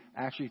when we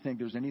actually think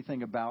there's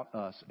anything about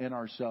us in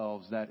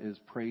ourselves that is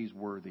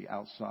praiseworthy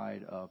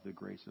outside of the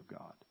grace of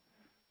God.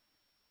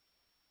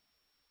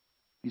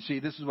 You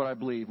see, this is what I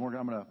believe. I'm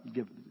going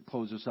to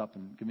close this up,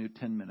 and give me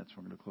 10 minutes.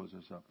 We're going to close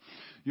this up.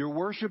 Your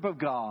worship of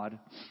God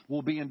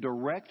will be in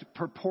direct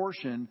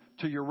proportion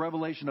to your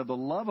revelation of the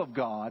love of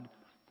God,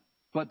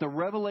 but the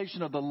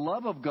revelation of the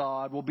love of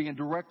God will be in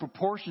direct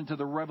proportion to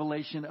the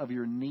revelation of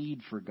your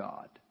need for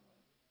God.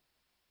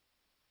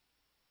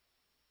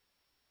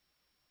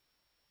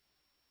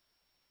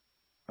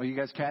 Are you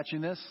guys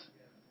catching this?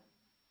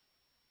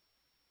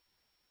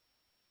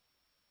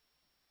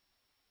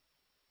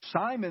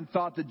 Simon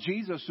thought that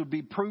Jesus would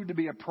be proved to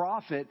be a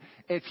prophet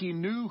if he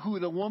knew who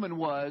the woman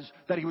was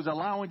that he was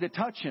allowing to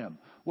touch him.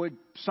 What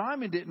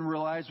Simon didn't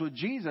realize was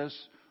Jesus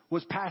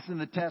was passing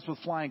the test with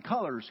flying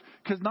colors,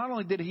 because not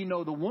only did he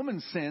know the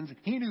woman's sins,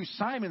 he knew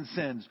Simon's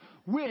sins,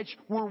 which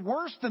were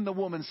worse than the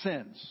woman's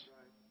sins.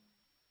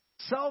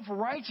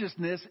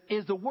 Self-righteousness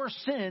is the worst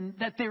sin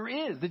that there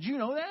is. Did you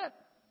know that?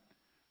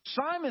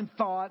 Simon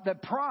thought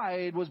that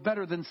pride was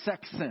better than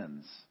sex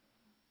sins.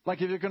 Like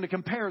if you're going to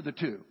compare the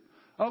two.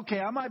 Okay,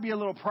 I might be a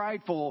little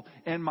prideful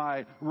in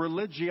my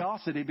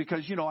religiosity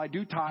because, I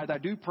do tithe, I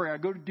do pray, I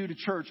go to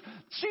church.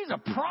 She's a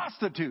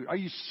prostitute. Are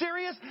you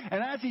serious?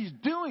 And as he's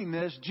doing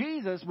this,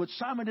 Jesus, which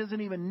Simon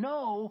doesn't even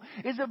know,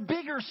 is a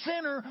bigger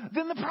sinner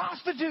than the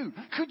prostitute.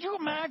 Could you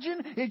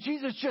imagine if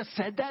Jesus just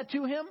said that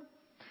to him?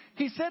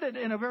 He said it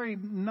in a very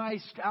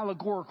nice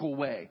allegorical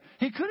way.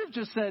 He could have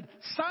just said,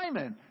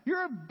 Simon,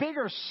 you're a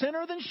bigger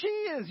sinner than she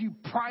is, you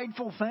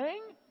prideful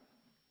thing.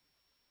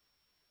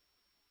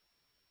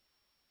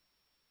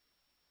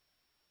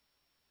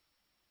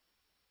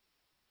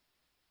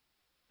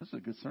 This is a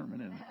good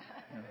sermon,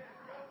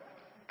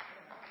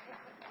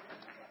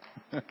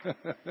 isn't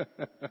it?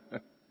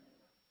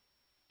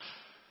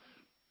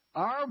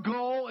 Our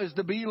goal is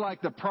to be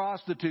like the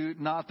prostitute,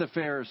 not the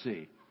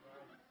Pharisee.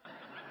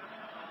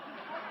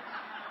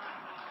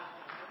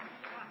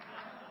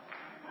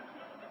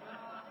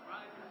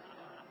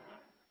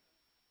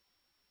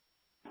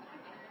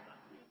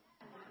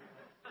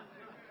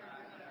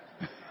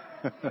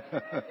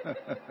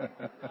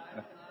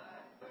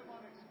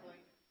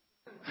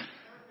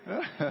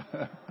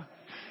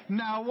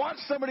 Now watch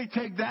somebody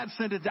take that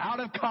sentence out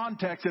of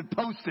context and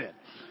post it.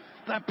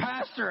 The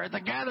pastor at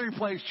the Gathering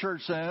Place Church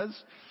says.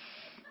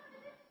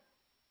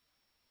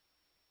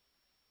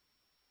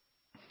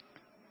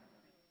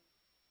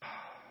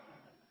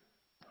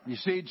 You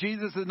see,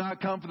 Jesus did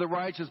not come for the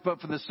righteous, but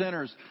for the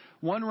sinners.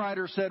 One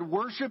writer said,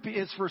 worship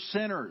is for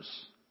sinners.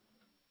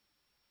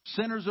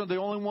 Sinners are the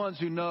only ones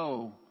who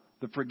know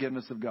the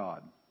forgiveness of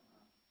God.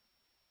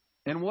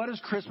 And what is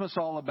Christmas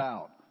all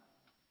about?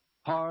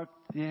 Hark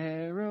the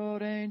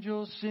herald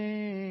angels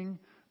sing,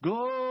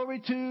 glory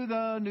to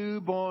the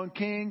newborn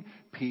King,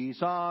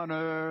 peace on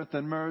earth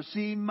and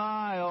mercy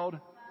mild.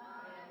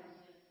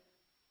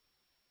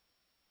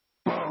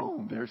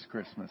 Boom, there's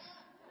Christmas.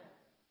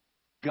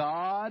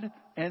 God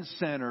and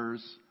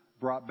sinners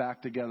brought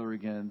back together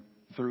again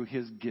through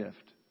his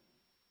gift,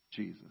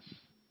 Jesus.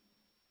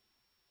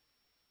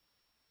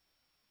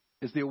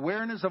 It's the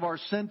awareness of our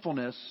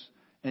sinfulness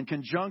in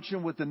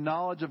conjunction with the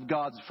knowledge of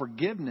God's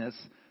forgiveness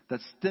that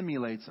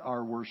stimulates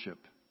our worship.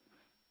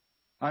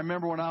 I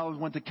remember when I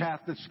went to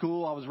Catholic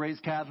school, I was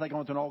raised Catholic. I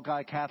went to an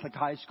all-guy Catholic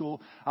high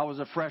school. I was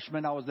a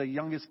freshman. I was the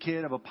youngest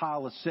kid of a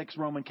pile of 6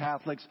 Roman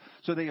Catholics.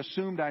 So they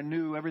assumed I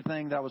knew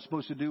everything that I was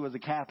supposed to do as a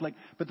Catholic.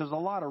 But there's a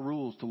lot of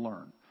rules to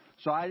learn.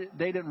 So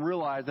they didn't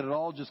realize that it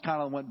all just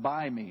kind of went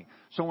by me.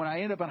 So when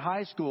I ended up in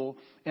high school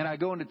and I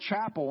go into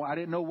chapel, I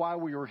didn't know why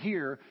we were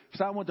here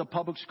because I went to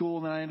public school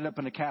and then I ended up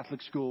in a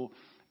Catholic school.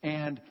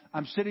 And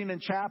I'm sitting in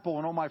chapel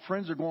and all my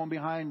friends are going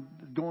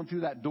through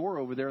that door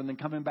over there and then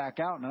coming back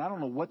out. And I don't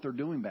know what they're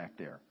doing back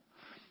there.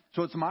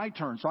 So it's my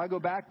turn. So I go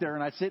back there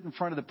and I sit in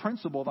front of the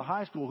principal of the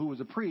high school who was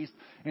a priest.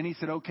 And he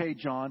said, okay,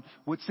 John,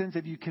 what sins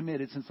have you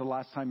committed since the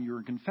last time you were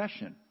in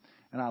confession?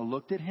 And I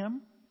looked at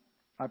him.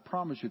 I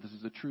promise you this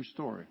is a true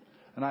story.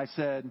 And I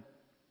said,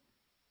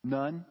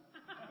 none.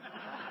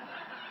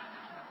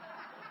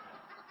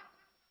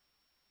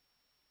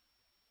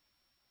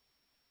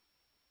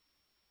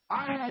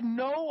 I had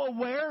no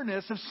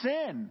awareness of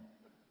sin.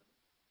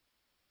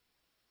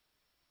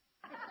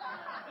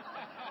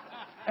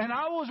 And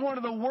I was one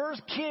of the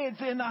worst kids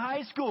in the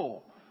high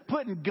school.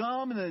 Putting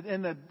gum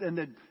in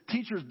the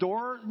teacher's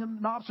door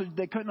knob so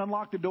they couldn't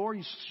unlock the door.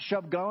 You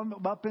shove gum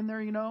up in there,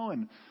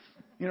 and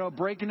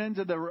breaking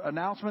into the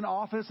announcement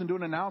office and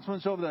doing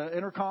announcements over the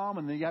intercom,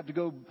 and then you have to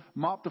go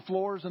mop the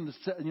floors in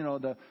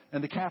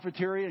the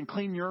cafeteria and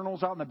clean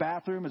urinals out in the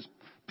bathroom as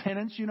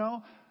penance,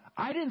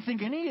 I didn't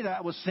think any of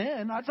that was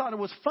sin. I thought it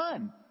was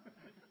fun.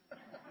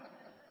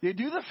 You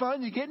do the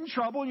fun, you get in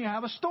trouble, and you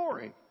have a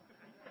story.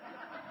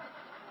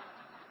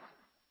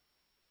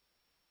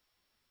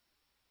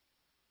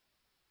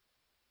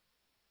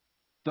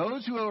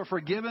 Those who are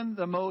forgiven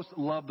the most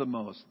love the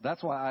most.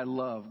 That's why I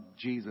love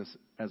Jesus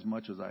as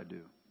much as I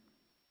do.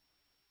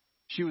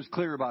 She was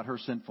clear about her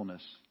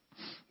sinfulness.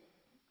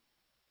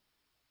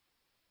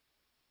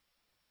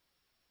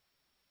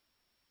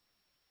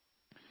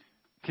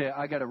 Okay,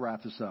 I got to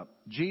wrap this up.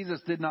 Jesus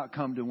did not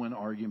come to win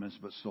arguments,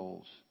 but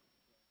souls.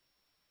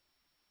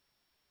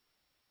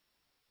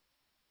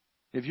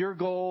 If your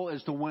goal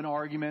is to win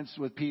arguments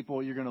with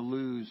people, you're going to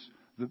lose.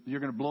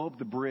 You're going to blow up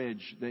the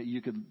bridge that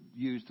you could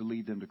use to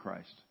lead them to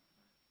Christ.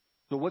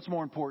 So what's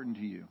more important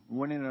to you?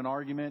 Winning an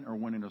argument or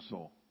winning a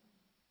soul?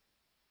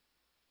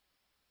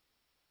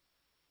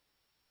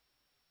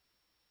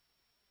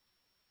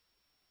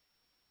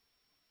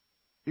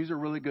 These are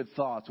really good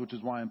thoughts, which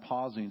is why I'm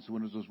pausing so we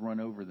don't just run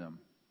over them.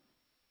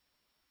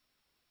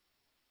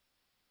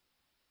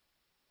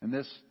 And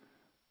this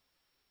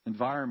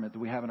environment that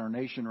we have in our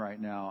nation right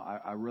now,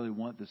 I really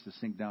want this to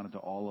sink down into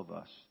all of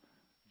us.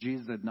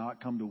 Jesus did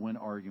not come to win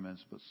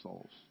arguments, but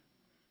souls.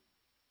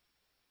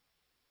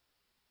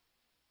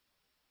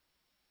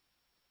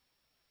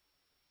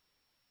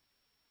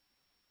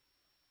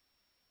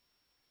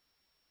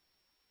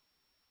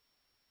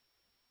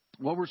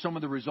 What were some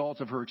of the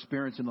results of her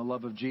experience in the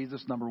love of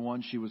Jesus? Number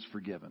one, she was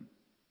forgiven.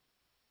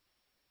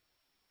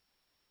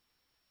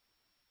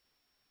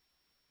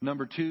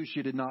 Number two,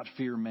 she did not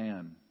fear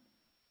man.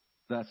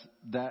 That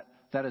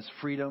is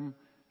freedom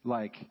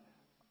like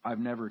I've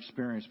never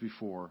experienced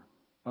before,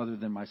 other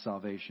than my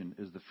salvation,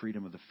 is the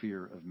freedom of the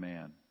fear of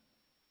man.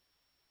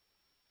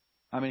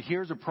 I mean,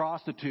 here's a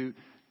prostitute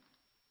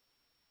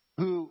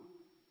who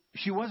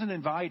she wasn't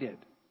invited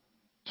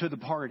to the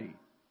party.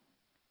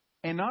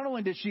 And not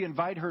only did she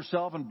invite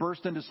herself and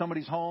burst into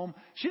somebody's home,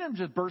 she didn't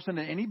just burst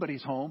into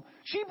anybody's home.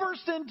 She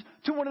burst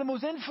into one of the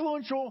most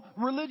influential,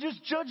 religious,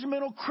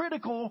 judgmental,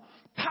 critical,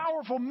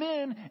 powerful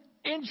men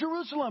in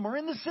Jerusalem or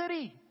in the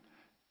city.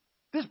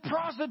 This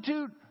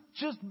prostitute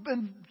just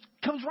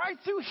comes right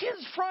through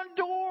his front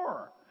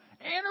door,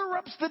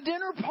 interrupts the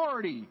dinner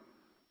party.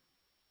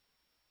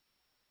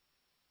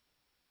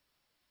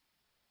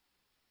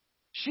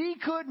 She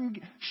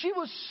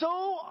was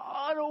so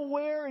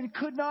unaware and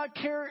could not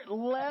care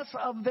less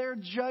of their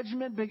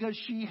judgment because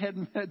she had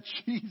met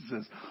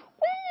Jesus.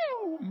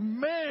 Woo,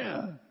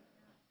 man.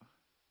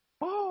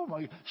 Oh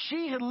my,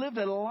 she had lived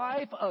a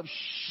life of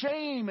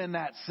shame in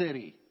that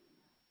city.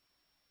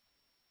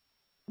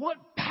 What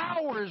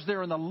power is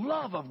there in the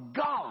love of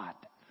God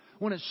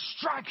when it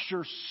strikes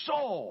your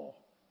soul?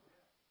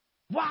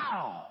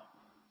 Wow.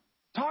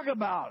 Talk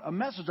about a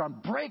message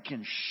on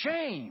breaking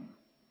shame.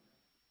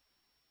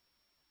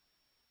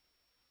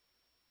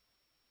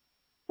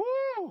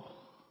 Woo!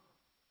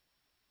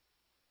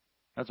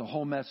 That's a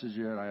whole message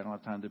yet. I don't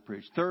have time to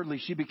preach. Thirdly,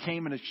 she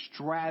became an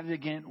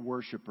extravagant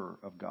worshiper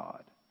of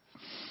God.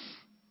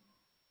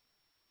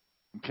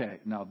 Okay,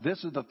 now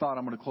this is the thought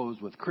I'm going to close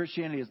with.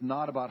 Christianity is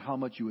not about how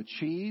much you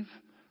achieve,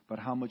 but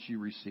how much you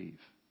receive.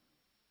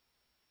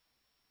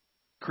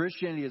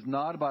 Christianity is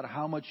not about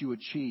how much you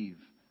achieve,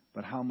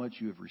 but how much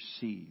you have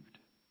received.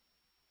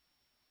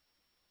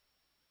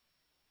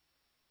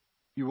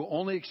 You will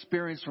only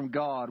experience from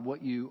God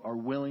what you are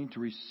willing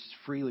to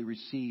freely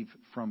receive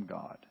from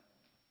God.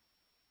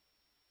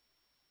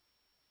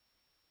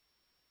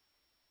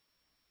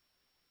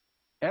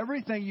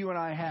 Everything you and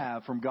I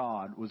have from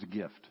God was a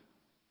gift.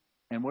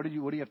 And what do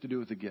you have to do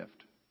with the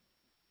gift?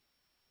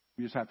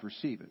 You just have to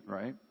receive it,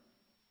 right?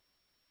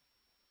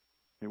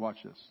 Okay, watch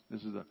this.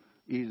 This is the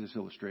easiest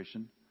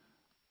illustration.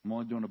 I'm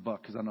only doing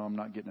 $1 because I know I'm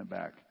not getting it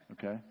back.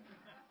 Okay?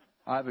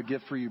 I have a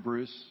gift for you,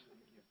 Bruce.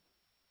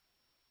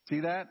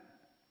 See that?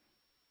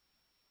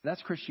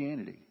 That's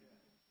Christianity.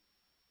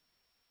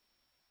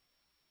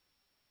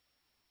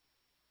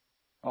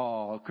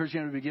 Oh,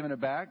 Christianity would be giving it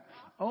back?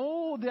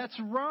 Oh, that's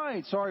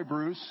right. Sorry,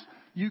 Bruce.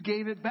 You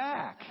gave it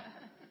back.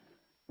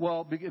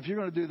 Well, if you're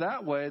going to do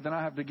that way, then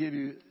I have to give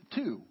you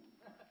 2.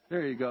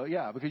 There you go.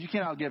 Yeah, because you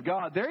can't outgive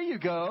God. There you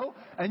go.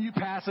 And you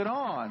pass it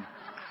on.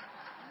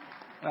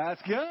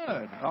 That's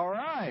good. All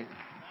right.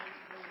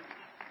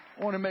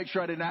 I want to make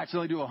sure I didn't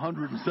accidentally do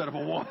 100 instead of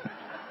a 1.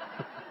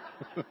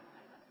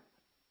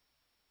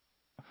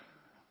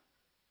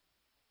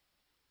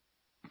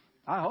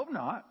 I hope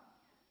not.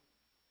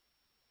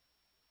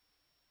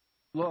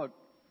 Look,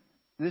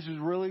 this is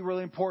really,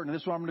 really important.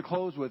 This is what I'm going to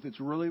close with. It's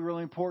really,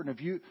 really important.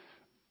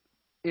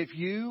 If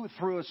you,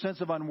 through a sense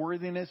of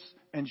unworthiness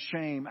and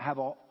shame, have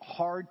a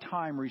hard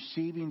time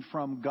receiving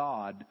from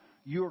God,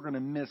 you are going to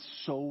miss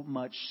so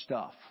much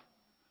stuff,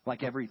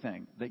 like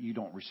everything that you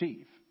don't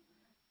receive.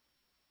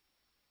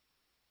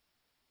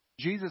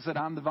 Jesus said,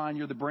 I'm the vine,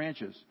 you're the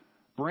branches.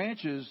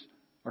 Branches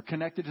are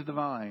connected to the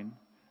vine,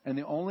 and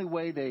the only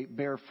way they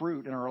bear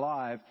fruit and are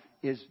alive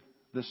is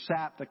the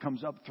sap that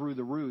comes up through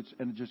the roots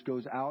and it just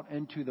goes out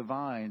into the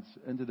vines,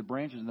 into the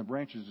branches, and the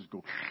branches just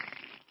go.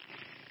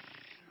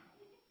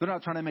 They're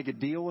not trying to make a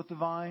deal with the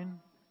vine.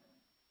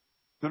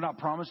 They're not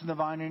promising the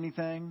vine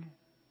anything.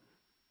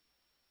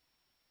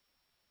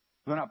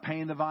 They're not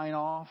paying the vine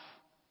off.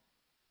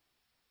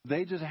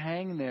 They just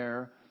hang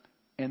there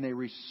and they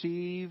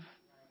receive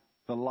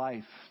the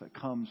life that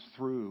comes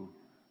through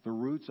the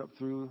roots up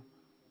through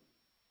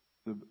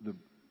the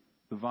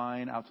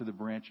vine out to the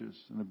branches,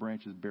 and the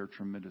branches bear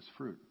tremendous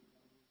fruit.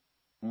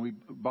 When we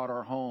bought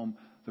our home,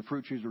 the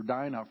fruit trees were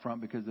dying out front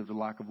because of the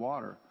lack of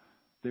water.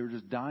 They were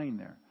just dying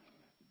there.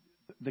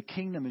 The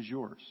kingdom is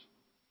yours.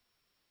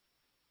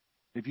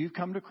 If you've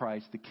come to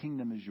Christ, the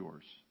kingdom is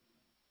yours.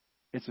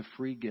 It's a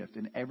free gift,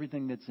 and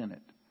everything that's in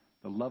it,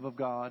 the love of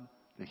God,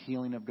 the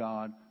healing of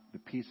God, the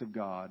peace of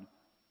God,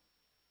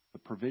 the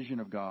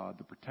provision of God,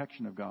 the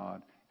protection of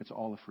God, it's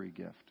all a free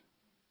gift.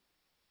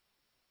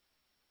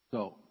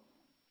 So,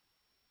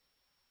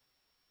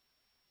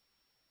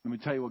 let me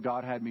tell you what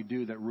God had me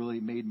do that really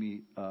made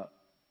me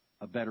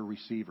a better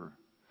receiver.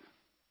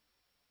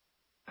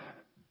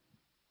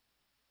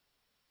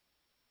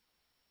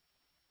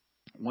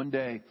 One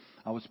day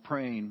I was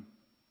praying.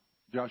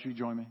 Josh, you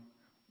join me?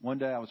 One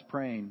day I was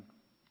praying,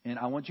 and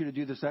I want you to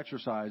do this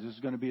exercise. This is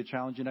going to be a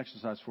challenging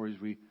exercise for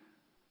you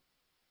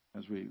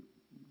as we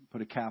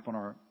put a cap on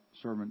our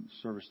sermon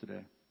service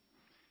today.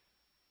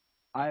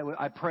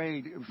 I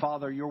prayed,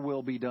 Father, your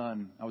will be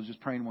done. I was just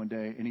praying one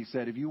day, and he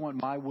said, if you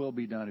want my will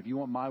be done, if you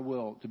want my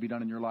will to be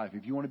done in your life,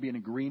 if you want to be in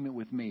agreement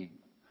with me,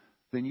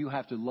 then you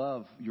have to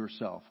love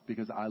yourself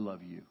because I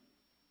love you.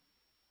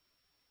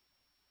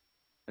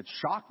 It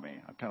shocked me.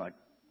 I kind of like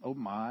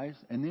opened my eyes.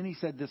 And then he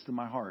said this to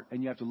my heart,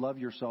 and you have to love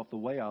yourself the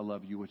way I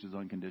love you, which is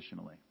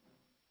unconditionally.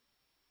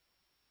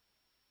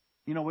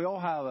 You know, we all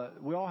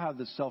have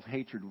this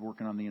self-hatred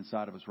working on the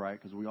inside of us, right?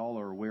 Because we all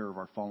are aware of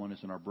our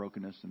fallenness and our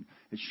brokenness, and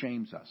it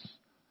shames us.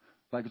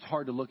 Like it's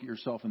hard to look at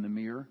yourself in the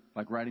mirror,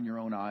 like right in your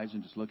own eyes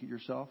and just look at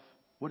yourself.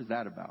 What is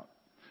that about?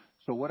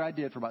 So what I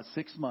did for about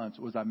 6 months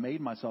was I made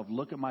myself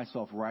look at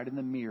myself right in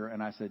the mirror,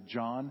 and I said,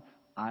 John,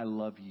 I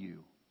love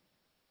you.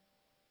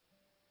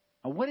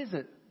 Now, what is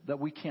it that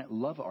we can't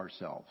love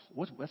ourselves?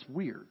 That's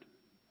weird.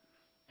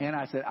 And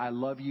I said, I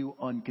love you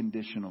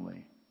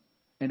unconditionally.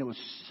 And it was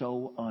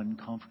so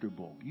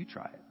uncomfortable. You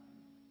try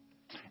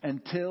it.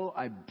 Until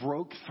I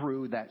broke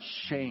through that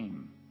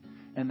shame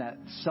and that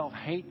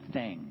self-hate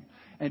thing.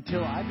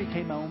 Until I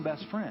became my own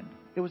best friend.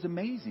 It was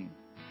amazing.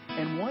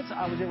 And once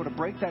I was able to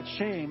break that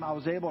shame, I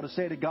was able to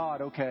say to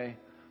God, okay,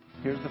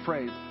 here's the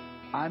phrase.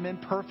 I'm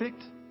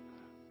imperfect,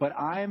 but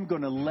I am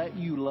going to let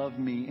you love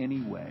me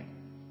anyway.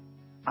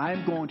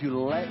 I'm going to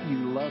let you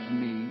love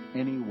me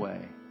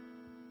anyway.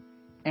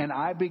 And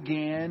I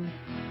began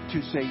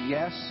to say,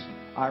 yes,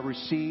 I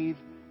receive.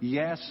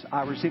 Yes,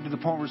 I receive, to the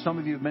point where some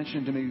of you have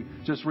mentioned to me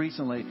just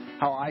recently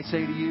how I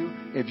say to you,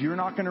 if you're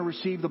not going to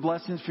receive the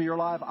blessings for your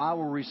life, I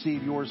will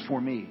receive yours for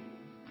me.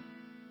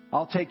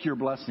 I'll take your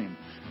blessing.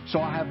 So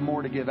I have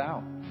more to give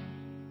out.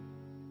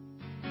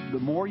 The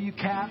more you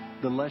cap,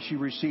 the less you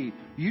receive.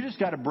 You just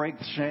got to break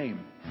the shame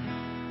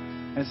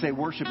and say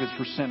worship is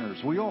for sinners.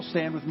 Will you all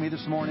stand with me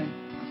this morning?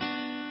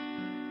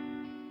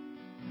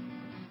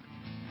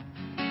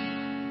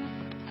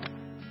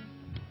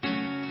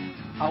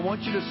 I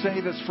want you to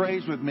say this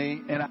phrase with me,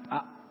 and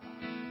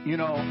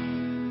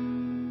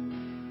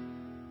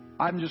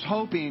I'm just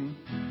hoping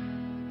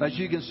that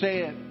you can say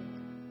it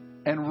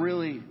and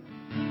really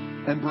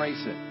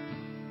embrace it.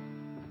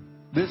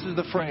 This is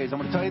the phrase. I'm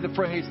going to tell you the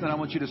phrase, and then I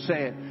want you to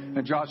say it.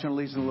 And Josh is going to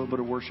lead us in a little bit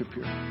of worship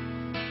here.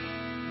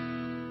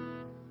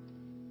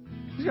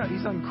 He's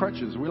on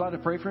crutches. Are we allowed to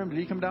pray for him? Did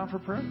he come down for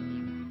prayer?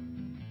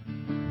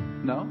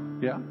 No?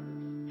 Yeah?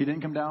 He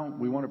didn't come down?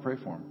 We want to pray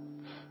for him.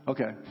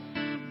 Okay.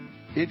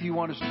 If you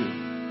want us to.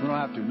 We don't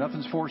have to.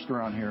 Nothing's forced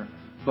around here.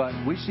 But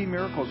we see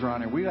miracles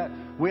around here.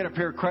 We had a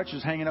pair of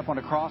crutches hanging up on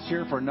a cross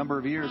here for a number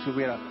of years because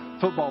we had a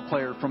football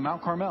player from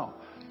Mount Carmel.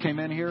 Came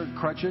in here,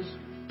 crutches,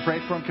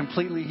 prayed for him,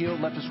 completely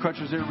healed, left his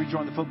crutches there,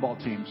 rejoined the football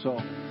team. So,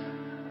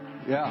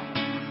 yeah.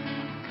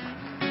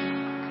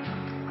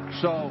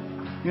 So,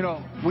 you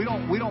know, we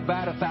don't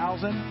bat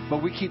 1,000,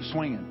 but we keep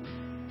swinging.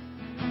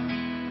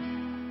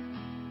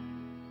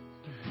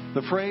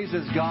 The phrase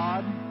is,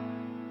 God,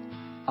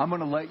 I'm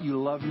going to let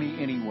you love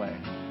me anyway.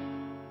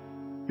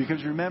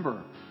 Because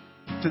remember,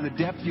 to the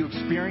depth you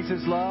experience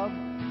His love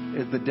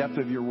is the depth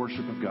of your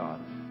worship of God.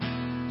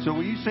 So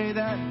will you say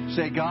that?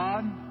 Say,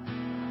 God,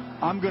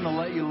 I'm going to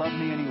let you love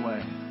me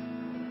anyway.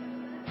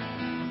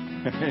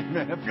 Amen.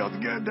 That feels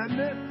good, doesn't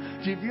it?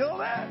 Do you feel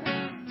that?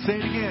 Say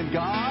it again.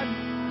 God,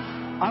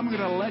 I'm going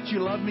to let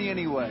you love me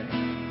anyway.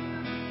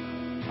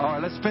 All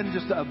right, let's spend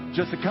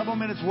just a couple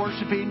minutes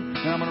worshiping,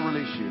 and I'm going to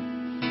release you.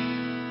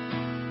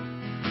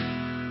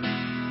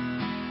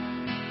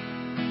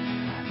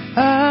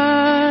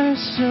 I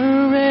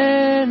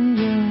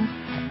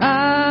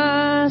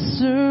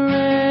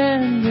surrender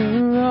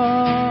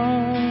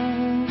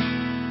all.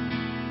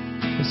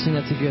 Let's sing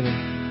that together.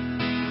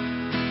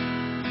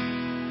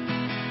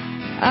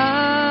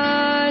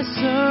 I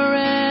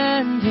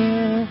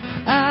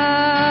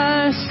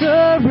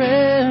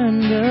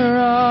surrender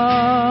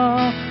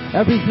all.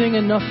 Everything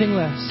and nothing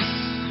less.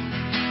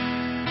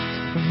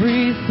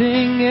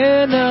 Everything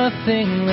and nothing less.